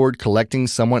geared toward collecting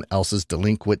someone else's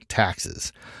delinquent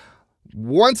taxes.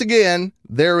 Once again,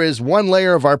 there is one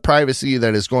layer of our privacy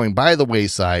that is going by the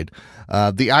wayside.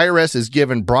 The IRS is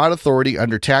given broad authority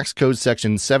under Tax Code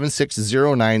Section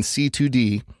 7609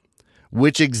 C2D,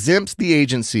 which exempts the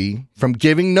agency from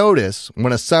giving notice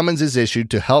when a summons is issued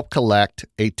to help collect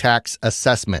a tax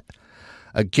assessment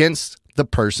against the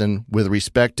person with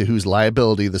respect to whose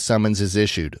liability the summons is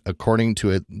issued, according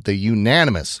to the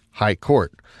unanimous High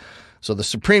Court. So the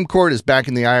Supreme Court is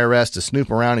backing the IRS to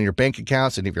snoop around in your bank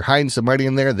accounts, and if you're hiding some money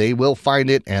in there, they will find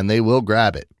it and they will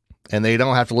grab it. And they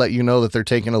don't have to let you know that they're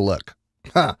taking a look.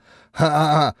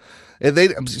 I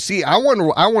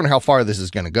wonder how far this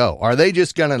is going to go. Are they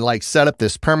just going to set up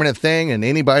this permanent thing, and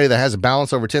anybody that has a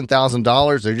balance over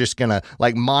 $10,000, they're just going to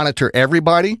monitor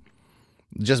everybody?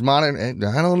 Just monitor.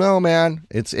 I don't know, man.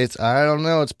 I don't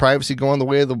know. It's privacy going the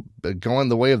way of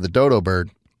the dodo bird.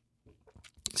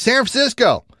 San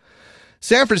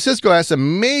Francisco has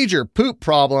some major poop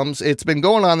problems. It's been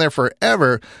going on there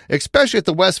forever, especially at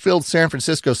the Westfield San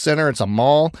Francisco Center. It's a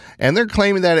mall, and they're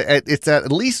claiming that it's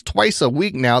at least twice a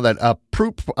week now that a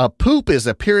poop is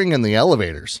appearing in the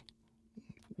elevators.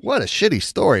 What a shitty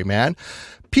story, man.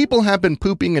 People have been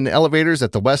pooping in elevators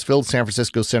at the Westfield San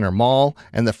Francisco Center Mall,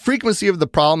 and the frequency of the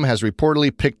problem has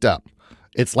reportedly picked up.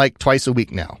 It's like twice a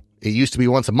week now. It used to be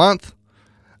once a month.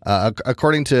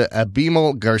 According to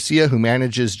Abimel Garcia, who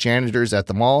manages janitors at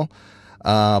the mall.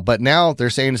 But now they're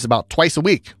saying it's about twice a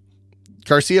week.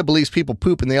 Garcia believes people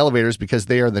poop in the elevators because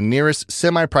they are the nearest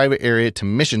semi-private area to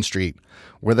Mission Street,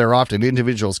 where there are often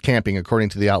individuals camping, according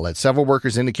to the outlet. Several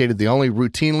workers indicated the only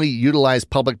routinely utilized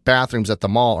public bathrooms at the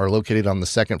mall are located on the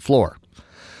second floor.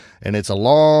 And it's a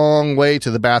long way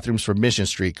to the bathrooms from Mission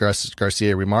Street,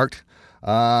 Garcia remarked.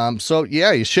 So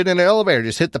yeah, you shit in an elevator,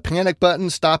 just hit the panic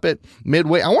button, stop it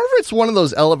midway. I wonder if it's one of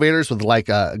those elevators with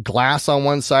a glass on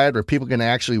one side where people can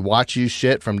actually watch you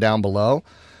shit from down below.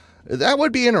 That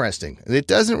would be interesting. It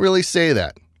doesn't really say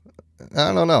that.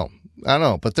 I don't know,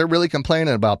 but they're really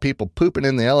complaining about people pooping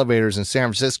in the elevators in San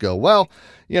Francisco. Well,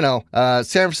 San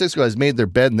Francisco has made their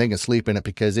bed and they can sleep in it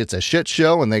because it's a shit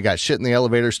show and they got shit in the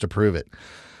elevators to prove it.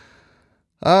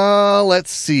 Let's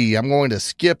see. I'm going to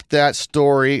skip that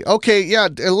story. Okay, yeah,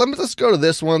 let's go to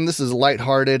this one. This is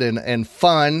lighthearted and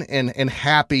fun and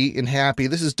happy.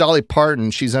 This is Dolly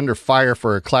Parton. She's under fire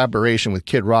for a collaboration with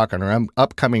Kid Rock on her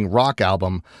upcoming rock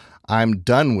album, I'm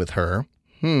Done With Her.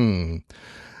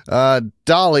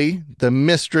 Dolly, the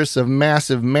mistress of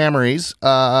massive memories.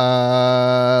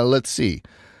 Let's see.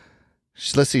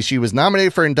 She was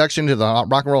nominated for induction to the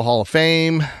Rock and Roll Hall of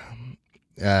Fame.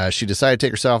 She decided to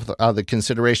take herself out of the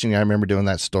consideration. Yeah, I remember doing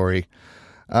that story.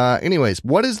 Anyways,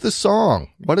 what is the song?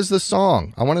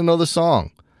 I want to know the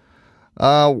song.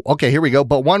 Okay, here we go.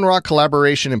 But one rock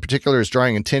collaboration in particular is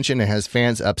drawing attention and has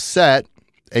fans upset.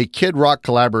 A Kid Rock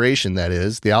collaboration, that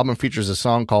is. The album features a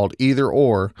song called Either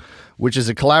Or, which is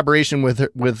a collaboration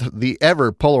with the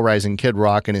ever polarizing Kid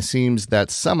Rock, and it seems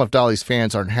that some of Dolly's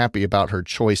fans aren't happy about her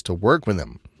choice to work with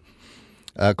him.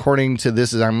 According to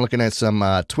this, I'm looking at some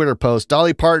Twitter posts.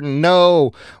 Dolly Parton,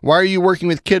 no. Why are you working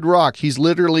with Kid Rock? He's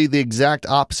literally the exact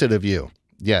opposite of you.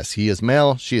 Yes, he is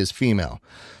male. She is female.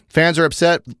 Fans are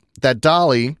upset that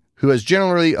Dolly, who has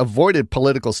generally avoided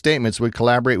political statements, would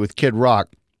collaborate with Kid Rock,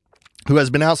 who has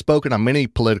been outspoken on many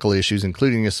political issues,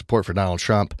 including his support for Donald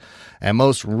Trump, and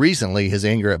most recently his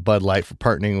anger at Bud Light for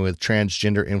partnering with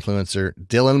transgender influencer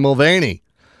Dylan Mulvaney.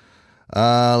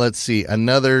 Let's see.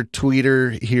 Another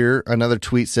tweeter here. Another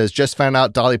tweet says, just found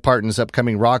out Dolly Parton's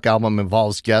upcoming rock album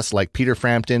involves guests like Peter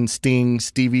Frampton, Sting,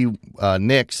 Stevie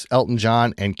Nicks, Elton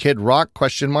John, and Kid Rock, ?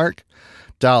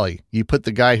 Dolly, you put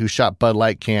the guy who shot Bud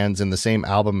Light cans in the same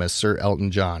album as Sir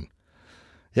Elton John.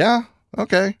 Yeah.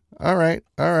 Okay. All right.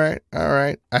 I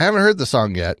haven't heard the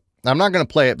song yet. I'm not going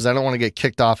to play it because I don't want to get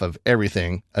kicked off of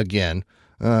everything again.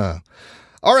 All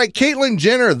right, Caitlyn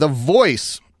Jenner, the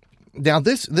voice. Now,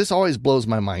 this always blows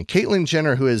my mind. Caitlyn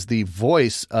Jenner, who is the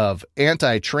voice of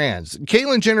anti-trans.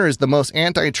 Caitlyn Jenner is the most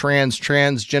anti-trans,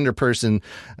 transgender person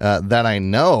that I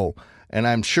know. And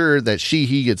I'm sure that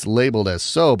he gets labeled as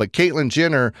so. But Caitlyn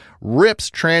Jenner rips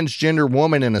transgender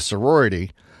woman in a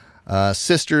sorority. The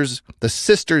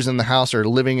sisters in the house are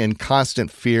living in constant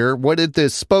fear. What did the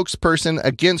spokesperson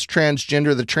against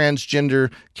transgender, the transgender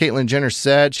Caitlyn Jenner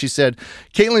said? She said,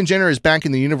 Caitlyn Jenner is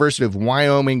backing the University of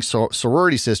Wyoming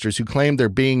sorority sisters who claim they're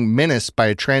being menaced by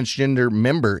a transgender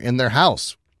member in their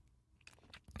house.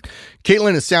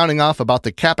 Caitlyn is sounding off about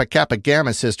the Kappa Kappa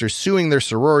Gamma sisters suing their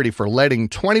sorority for letting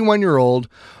 21-year-old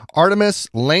Artemis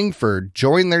Langford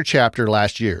join their chapter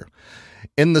last year.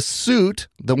 In the suit,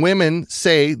 the women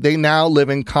say they now live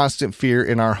in constant fear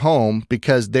in our home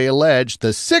because they allege the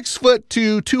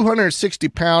 6'2",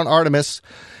 260-pound Artemis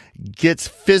gets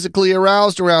physically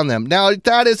aroused around them. Now,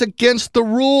 that is against the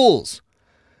rules.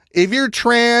 If you're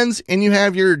trans and you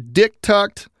have your dick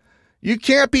tucked, you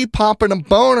can't be popping a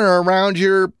boner around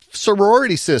your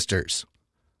sorority sisters.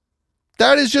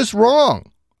 That is just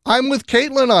wrong. I'm with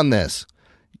Caitlyn on this.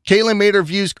 Caitlyn made her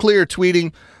views clear,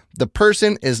 tweeting, the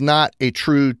person is not a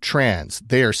true trans.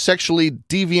 They are sexually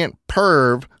deviant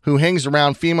perv who hangs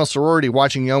around female sorority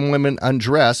watching young women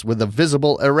undress with a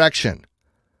visible erection.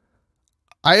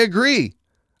 I agree.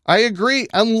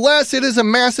 Unless it is a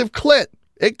massive clit.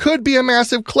 It could be a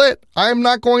massive clit. I'm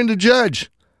not going to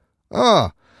judge.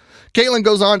 Caitlyn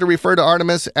goes on to refer to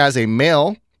Artemis as a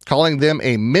male, calling them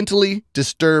a mentally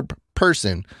disturbed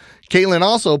person. Caitlyn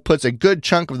also puts a good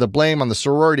chunk of the blame on the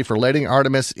sorority for letting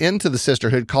Artemis into the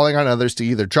sisterhood, calling on others to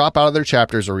either drop out of their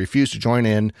chapters or refuse to join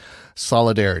in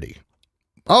solidarity.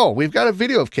 Oh, we've got a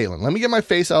video of Caitlyn. Let me get my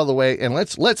face out of the way, and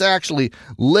let's actually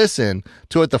listen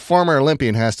to what the former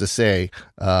Olympian has to say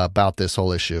about this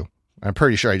whole issue. I'm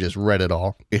pretty sure I just read it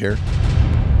all here.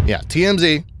 Yeah,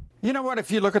 TMZ. You know what?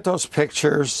 If you look at those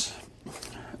pictures,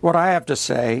 what I have to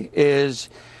say is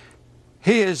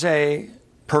he is a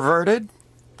perverted,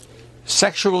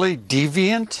 sexually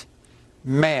deviant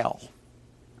male.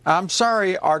 I'm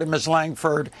sorry, Artemis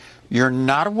Langford, you're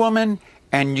not a woman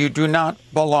and you do not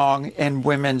belong in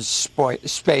women's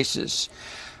spaces.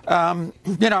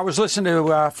 I was listening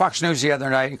to Fox News the other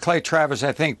night, and Clay Travis,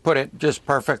 I think, put it just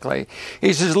perfectly.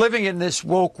 He says, living in this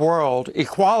woke world,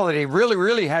 equality really,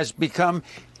 really has become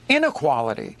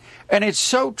inequality. And it's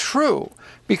so true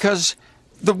because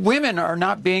the women are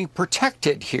not being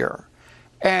protected here.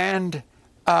 And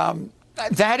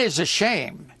that is a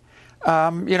shame.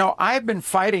 I've been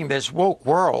fighting this woke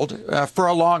world for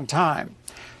a long time.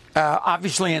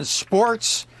 Obviously in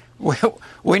sports,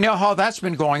 we know how that's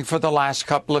been going for the last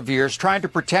couple of years, trying to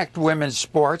protect women's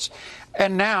sports,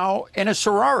 and now in a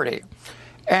sorority.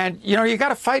 And, you got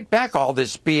to fight back all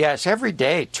this BS every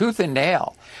day, tooth and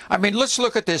nail. I mean, let's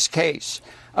look at this case.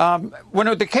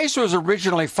 When the case was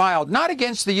originally filed, not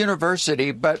against the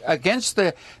university, but against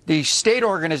the state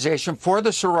organization for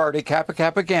the sorority, Kappa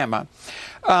Kappa Gamma,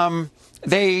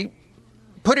 they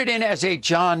put it in as a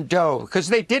John Doe because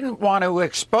they didn't want to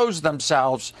expose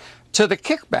themselves to the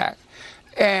kickback.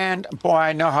 And boy,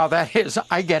 I know how that is.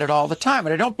 I get it all the time,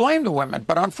 and I don't blame the women.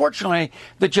 But unfortunately,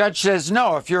 the judge says,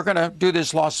 no, if you're going to do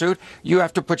this lawsuit, you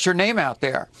have to put your name out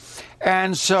there.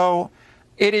 And so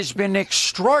it has been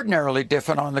extraordinarily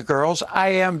different on the girls. I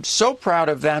am so proud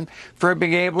of them for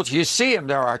being able to, you see them,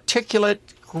 they're articulate,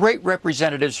 great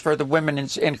representatives for the women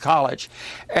in college.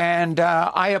 And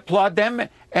I applaud them,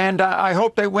 and I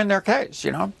hope they win their case,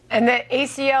 And the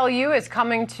ACLU is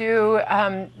coming to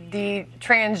the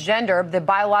transgender, the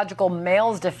biological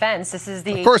male's defense. This is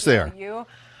the Of course ACLU. they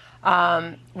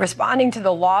are. Responding to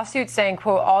the lawsuit, saying,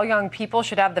 quote, all young people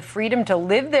should have the freedom to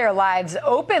live their lives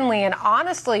openly and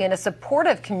honestly in a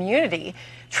supportive community.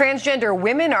 Transgender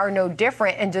women are no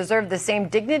different and deserve the same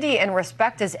dignity and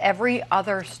respect as every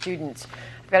other student.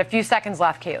 We've got a few seconds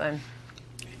left, Caitlin.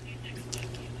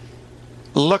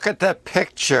 Look at the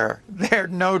picture. They're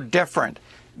no different.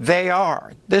 They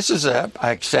are. This is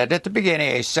I said at the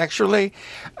beginning, a sexually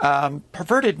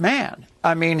perverted man.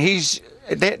 I mean,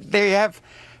 the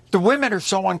women are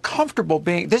so uncomfortable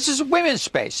this is a women's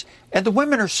space, and the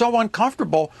women are so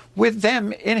uncomfortable with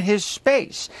them in his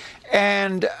space.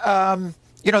 And,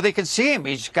 they can see him.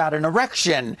 He's got an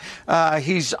erection.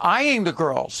 He's eyeing the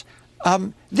girls.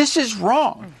 This is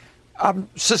wrong.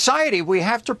 Society, we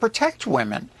have to protect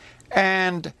women.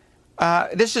 And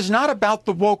this is not about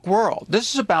the woke world.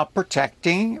 This is about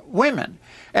protecting women.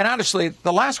 And honestly,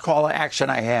 the last call to action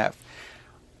I have,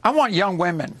 I want young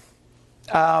women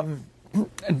to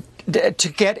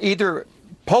get either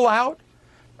pull out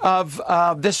of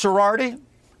this sorority,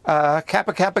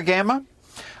 Kappa Kappa Gamma.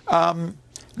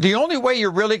 The only way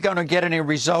you're really going to get any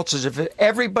results is if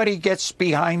everybody gets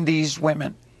behind these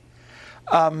women.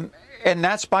 And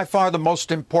that's by far the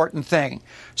most important thing.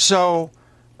 So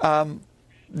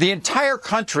the entire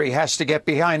country has to get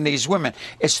behind these women.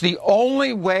 It's the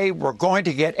only way we're going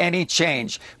to get any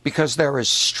change, because there is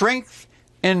strength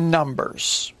in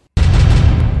numbers.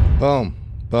 Boom.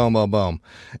 Boom, boom, boom.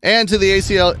 And to the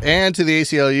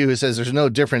ACLU, who says there's no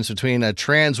difference between a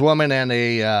trans woman and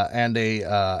a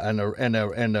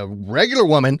regular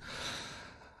woman.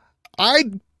 I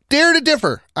dare to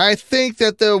differ. I think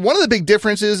that one of the big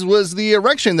differences was the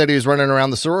erection that he was running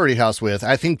around the sorority house with.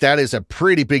 I think that is a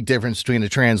pretty big difference between a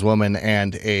trans woman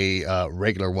and a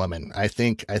regular woman. I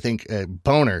think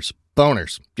boners.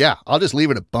 Yeah, I'll just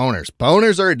leave it at boners.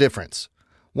 Boners are a difference.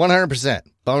 100%.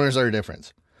 Boners are a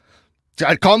difference.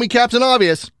 Call me Captain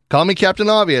Obvious.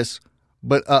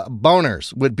 But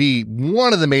boners would be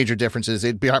one of the major differences.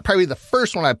 It'd be probably the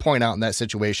first one I'd point out in that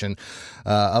situation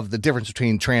of the difference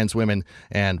between trans women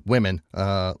and women.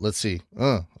 Let's see.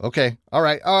 Okay. All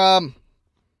right.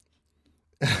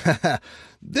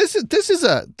 This is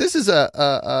a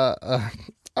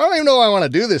I don't even know how I want to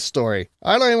do this story.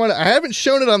 I haven't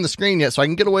shown it on the screen yet, so I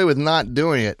can get away with not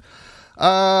doing it.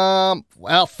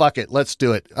 Well, fuck it. Let's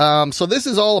do it. So this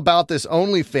is all about this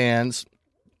OnlyFans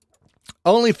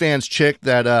chick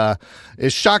that,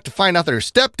 is shocked to find out that her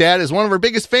stepdad is one of her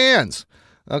biggest fans.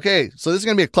 Okay. So this is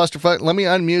going to be a clusterfuck. Let me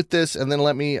unmute this and then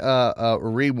let me,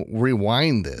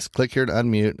 rewind this. Click here to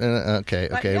unmute. Okay.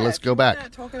 Yeah, let's go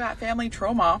back. Talk about family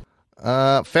trauma.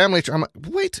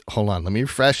 Wait, hold on. Let me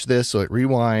refresh this so it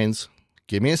rewinds.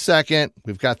 Give me a second.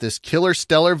 We've got this killer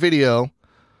stellar video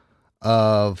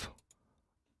of,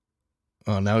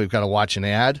 oh, now we've got to watch an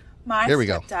ad. My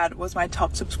stepdad was my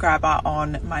top subscriber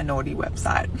on my naughty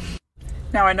website.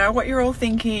 Now, I know what you're all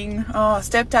thinking. Oh,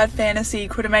 stepdad fantasy,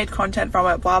 could have made content from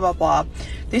it, blah, blah, blah.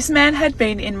 This man had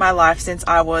been in my life since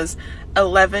I was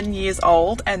 11 years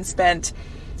old and spent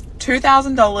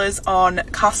 $2,000 on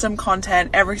custom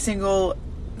content every single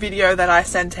video that I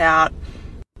sent out.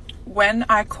 When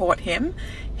I caught him,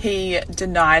 he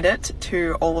denied it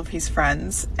to all of his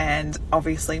friends, and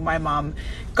obviously my mum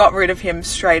got rid of him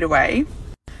straight away.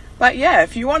 But yeah,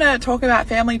 if you want to talk about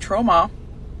family trauma,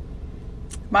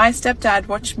 my stepdad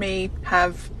watched me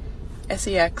have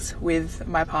sex with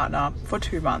my partner for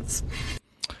 2 months.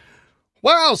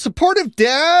 Wow, supportive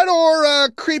dad or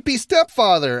creepy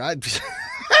stepfather?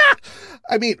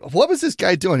 I mean, what was this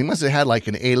guy doing? He must have had like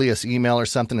an alias email or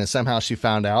something, and somehow she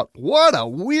found out. What a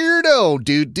weirdo,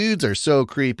 dude. Dudes are so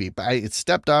creepy. It's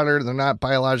stepdaughter. They're not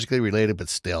biologically related, but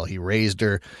still, he raised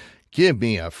her. Give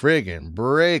me a friggin'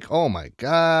 break. Oh my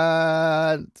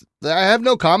God. I have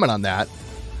no comment on that.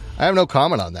 There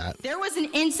was an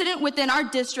incident within our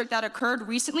district that occurred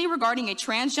recently regarding a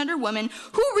transgender woman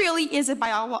who really is a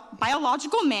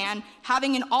biological man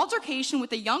having an altercation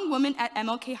with a young woman at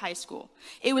MLK High School.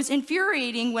 It was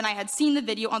infuriating when I had seen the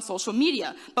video on social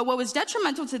media, but what was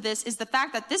detrimental to this is the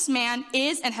fact that this man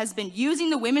is and has been using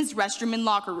the women's restroom and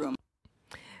locker room.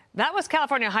 That was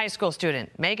California high school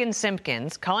student Megan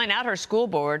Simpkins calling out her school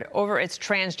board over its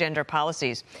transgender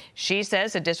policies. She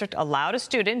says the district allowed a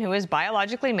student who is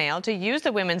biologically male to use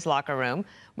the women's locker room,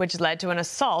 which led to an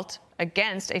assault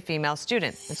against a female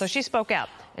student. And so she spoke out,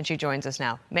 and she joins us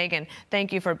now. Megan,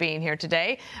 thank you for being here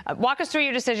today. Walk us through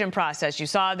your decision process. You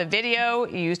saw the video,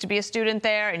 you used to be a student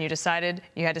there, and you decided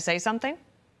you had to say something?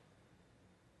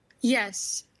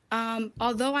 Yes.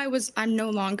 Although I'm no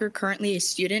longer currently a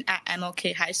student at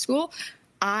MLK High School,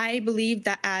 I believe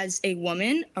that as a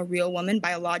woman, a real woman,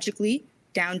 biologically,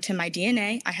 down to my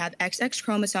DNA, I have XX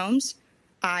chromosomes.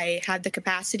 I have the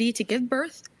capacity to give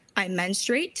birth. I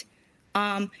menstruate.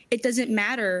 It doesn't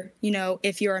matter,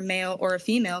 if you're a male or a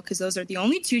female, because those are the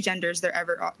only two genders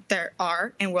there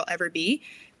are and will ever be.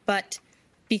 But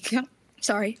because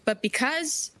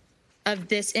of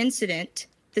this incident,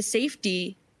 the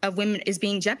safety of women is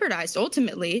being jeopardized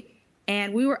ultimately,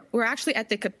 and we're actually at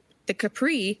the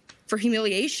Capri for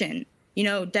humiliation,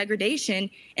 degradation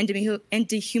and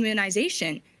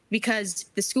dehumanization, because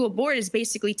the school board is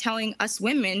basically telling us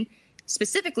women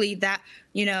specifically that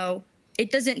it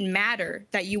doesn't matter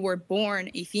that you were born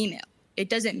a female. It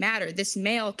doesn't matter. This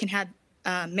male can have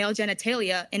male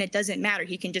genitalia, and it doesn't matter.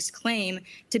 He can just claim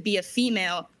to be a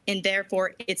female, and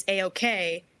therefore it's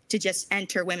a-okay to just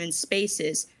enter women's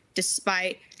spaces,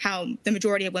 despite how the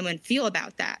majority of women feel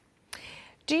about that.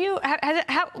 What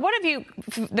have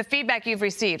the feedback you've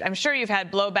received? I'm sure you've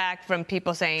had blowback from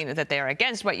people saying that they are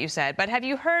against what you said, but have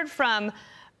you heard from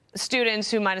students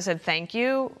who might have said thank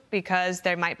you because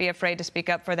they might be afraid to speak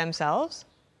up for themselves?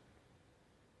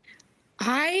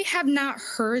 I have not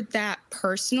heard that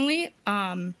personally.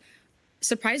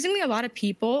 Surprisingly, a lot of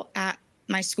people at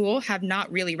my school have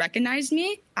not really recognized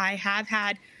me. I have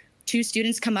had 2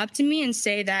 students come up to me and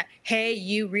say that, hey,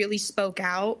 you really spoke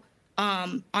out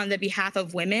on the behalf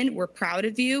of women. We're proud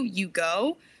of you. You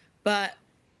go. But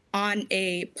on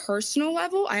a personal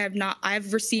level,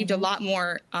 I've received a lot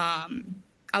more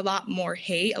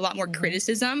hate, a lot more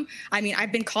criticism. I mean,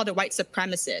 I've been called a white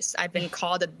supremacist. I've been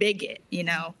called a bigot,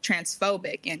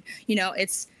 transphobic. And,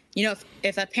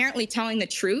 if apparently telling the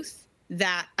truth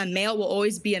that a male will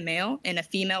always be a male and a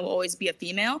female will always be a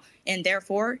female, and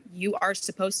therefore you are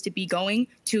supposed to be going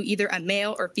to either a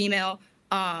male or female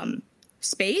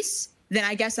space, then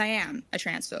I guess I am a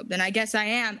transphobe. Then I guess I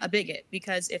am a bigot,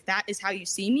 because if that is how you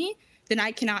see me, then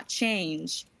I cannot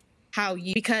change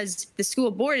because the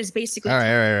school board is basically... All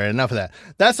right. Enough of that.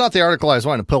 That's not the article I was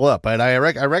wanting to pull up, but I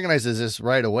recognize this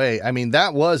right away. I mean,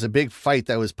 that was a big fight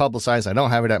that was publicized. I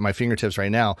don't have it at my fingertips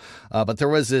right now, but there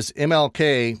was this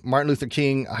MLK, Martin Luther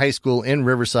King High School in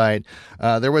Riverside.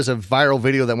 There was a viral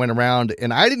video that went around,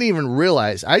 and I didn't even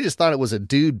realize. I just thought it was a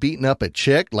dude beating up a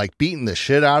chick, like beating the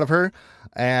shit out of her,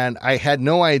 and I had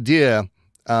no idea...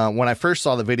 when I first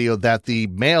saw the video, that the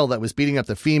male that was beating up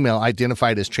the female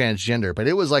identified as transgender, but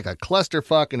it was like a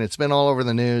clusterfuck, and it's been all over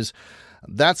the news.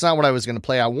 That's not what I was going to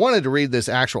play. I wanted to read this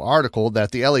actual article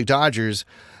that the LA Dodgers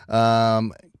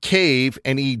cave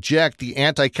and eject the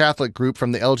anti-Catholic group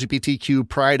from the LGBTQ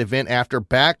Pride event after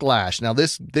backlash. Now,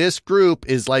 this group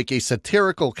is like a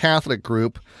satirical Catholic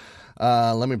group.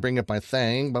 Let me bring up my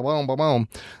thing.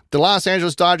 The Los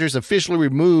Angeles Dodgers officially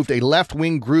removed a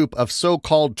left-wing group of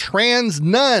so-called trans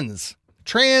nuns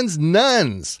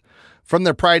from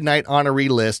their Pride Night honoree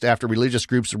list after religious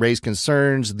groups raised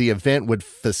concerns the event would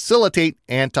facilitate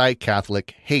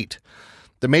anti-Catholic hate.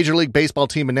 The Major League Baseball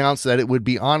team announced that it would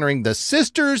be honoring the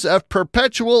Sisters of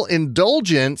Perpetual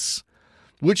Indulgence,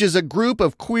 which is a group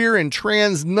of queer and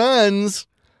trans nuns.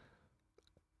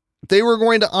 They were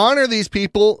going to honor these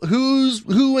people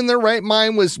who in their right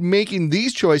mind was making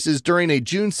these choices during a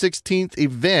June 16th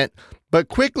event, but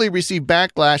quickly received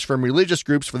backlash from religious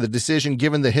groups for the decision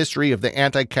given the history of the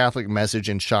anti-Catholic message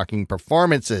and shocking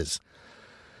performances.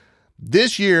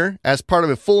 This year, as part of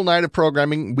a full night of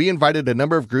programming, we invited a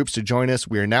number of groups to join us.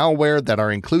 We are now aware that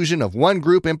our inclusion of one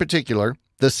group in particular,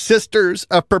 the Sisters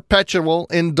of Perpetual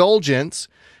Indulgence,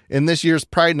 in this year's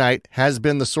Pride Night has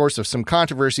been the source of some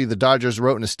controversy, the Dodgers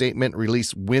wrote in a statement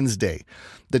released Wednesday.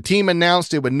 The team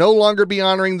announced it would no longer be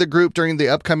honoring the group during the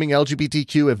upcoming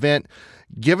LGBTQ event.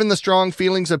 Given the strong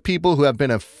feelings of people who have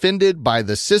been offended by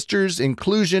the sisters'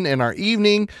 inclusion in our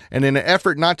evening, and in an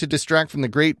effort not to distract from the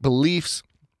great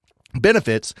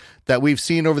benefits that we've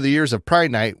seen over the years of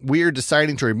Pride Night, we are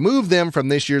deciding to remove them from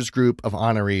this year's group of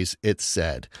honorees, it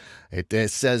said. It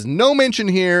says no mention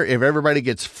here if everybody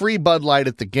gets free Bud Light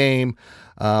at the game.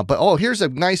 But here's a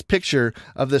nice picture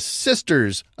of the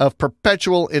Sisters of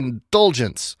Perpetual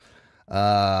Indulgence.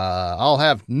 I'll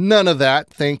have none of that.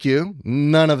 Thank you.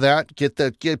 None of that.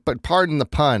 But pardon the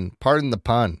pun.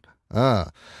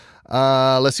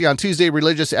 Let's see. On Tuesday,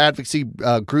 religious advocacy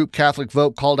group Catholic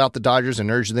Vote called out the Dodgers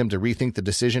and urged them to rethink the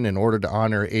decision in order to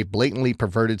honor a blatantly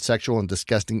perverted, sexual, and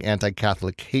disgusting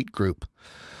anti-Catholic hate group.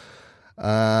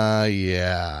 Hey,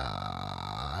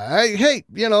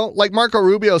 like Marco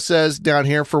Rubio says down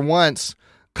here, for once,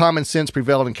 common sense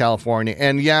prevailed in California.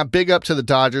 And yeah, big up to the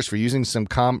Dodgers for using some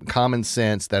common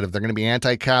sense that if they're going to be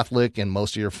anti-Catholic and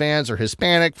most of your fans are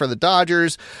Hispanic for the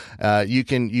Dodgers,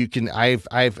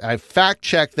 I've fact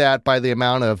checked that by the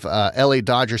amount of LA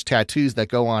Dodgers tattoos that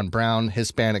go on brown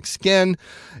Hispanic skin.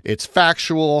 It's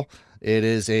factual.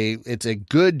 It's a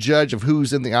good judge of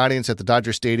who's in the audience at the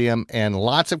Dodger Stadium, and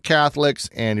lots of Catholics.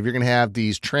 And if you're going to have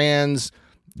these trans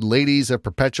ladies of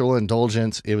perpetual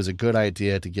indulgence, it was a good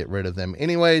idea to get rid of them.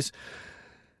 Anyways,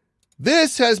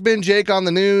 this has been Jake on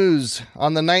the News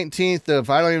on the 19th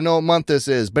of, I don't even know what month this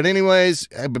is. But anyways,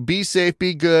 be safe,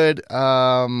 be good.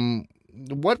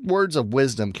 What words of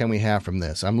wisdom can we have from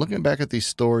this? I'm looking back at these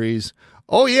stories.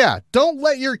 Oh, yeah. Don't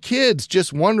let your kids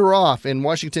just wander off in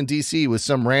Washington, D.C. with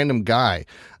some random guy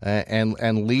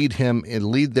and lead them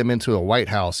into a White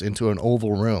House, into an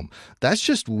Oval Room. That's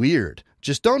just weird.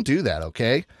 Just don't do that,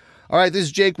 okay? All right, this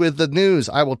is Jake with the news.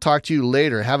 I will talk to you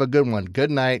later. Have a good one.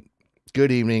 Good night,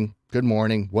 good evening, good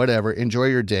morning, whatever. Enjoy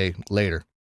your day. Later.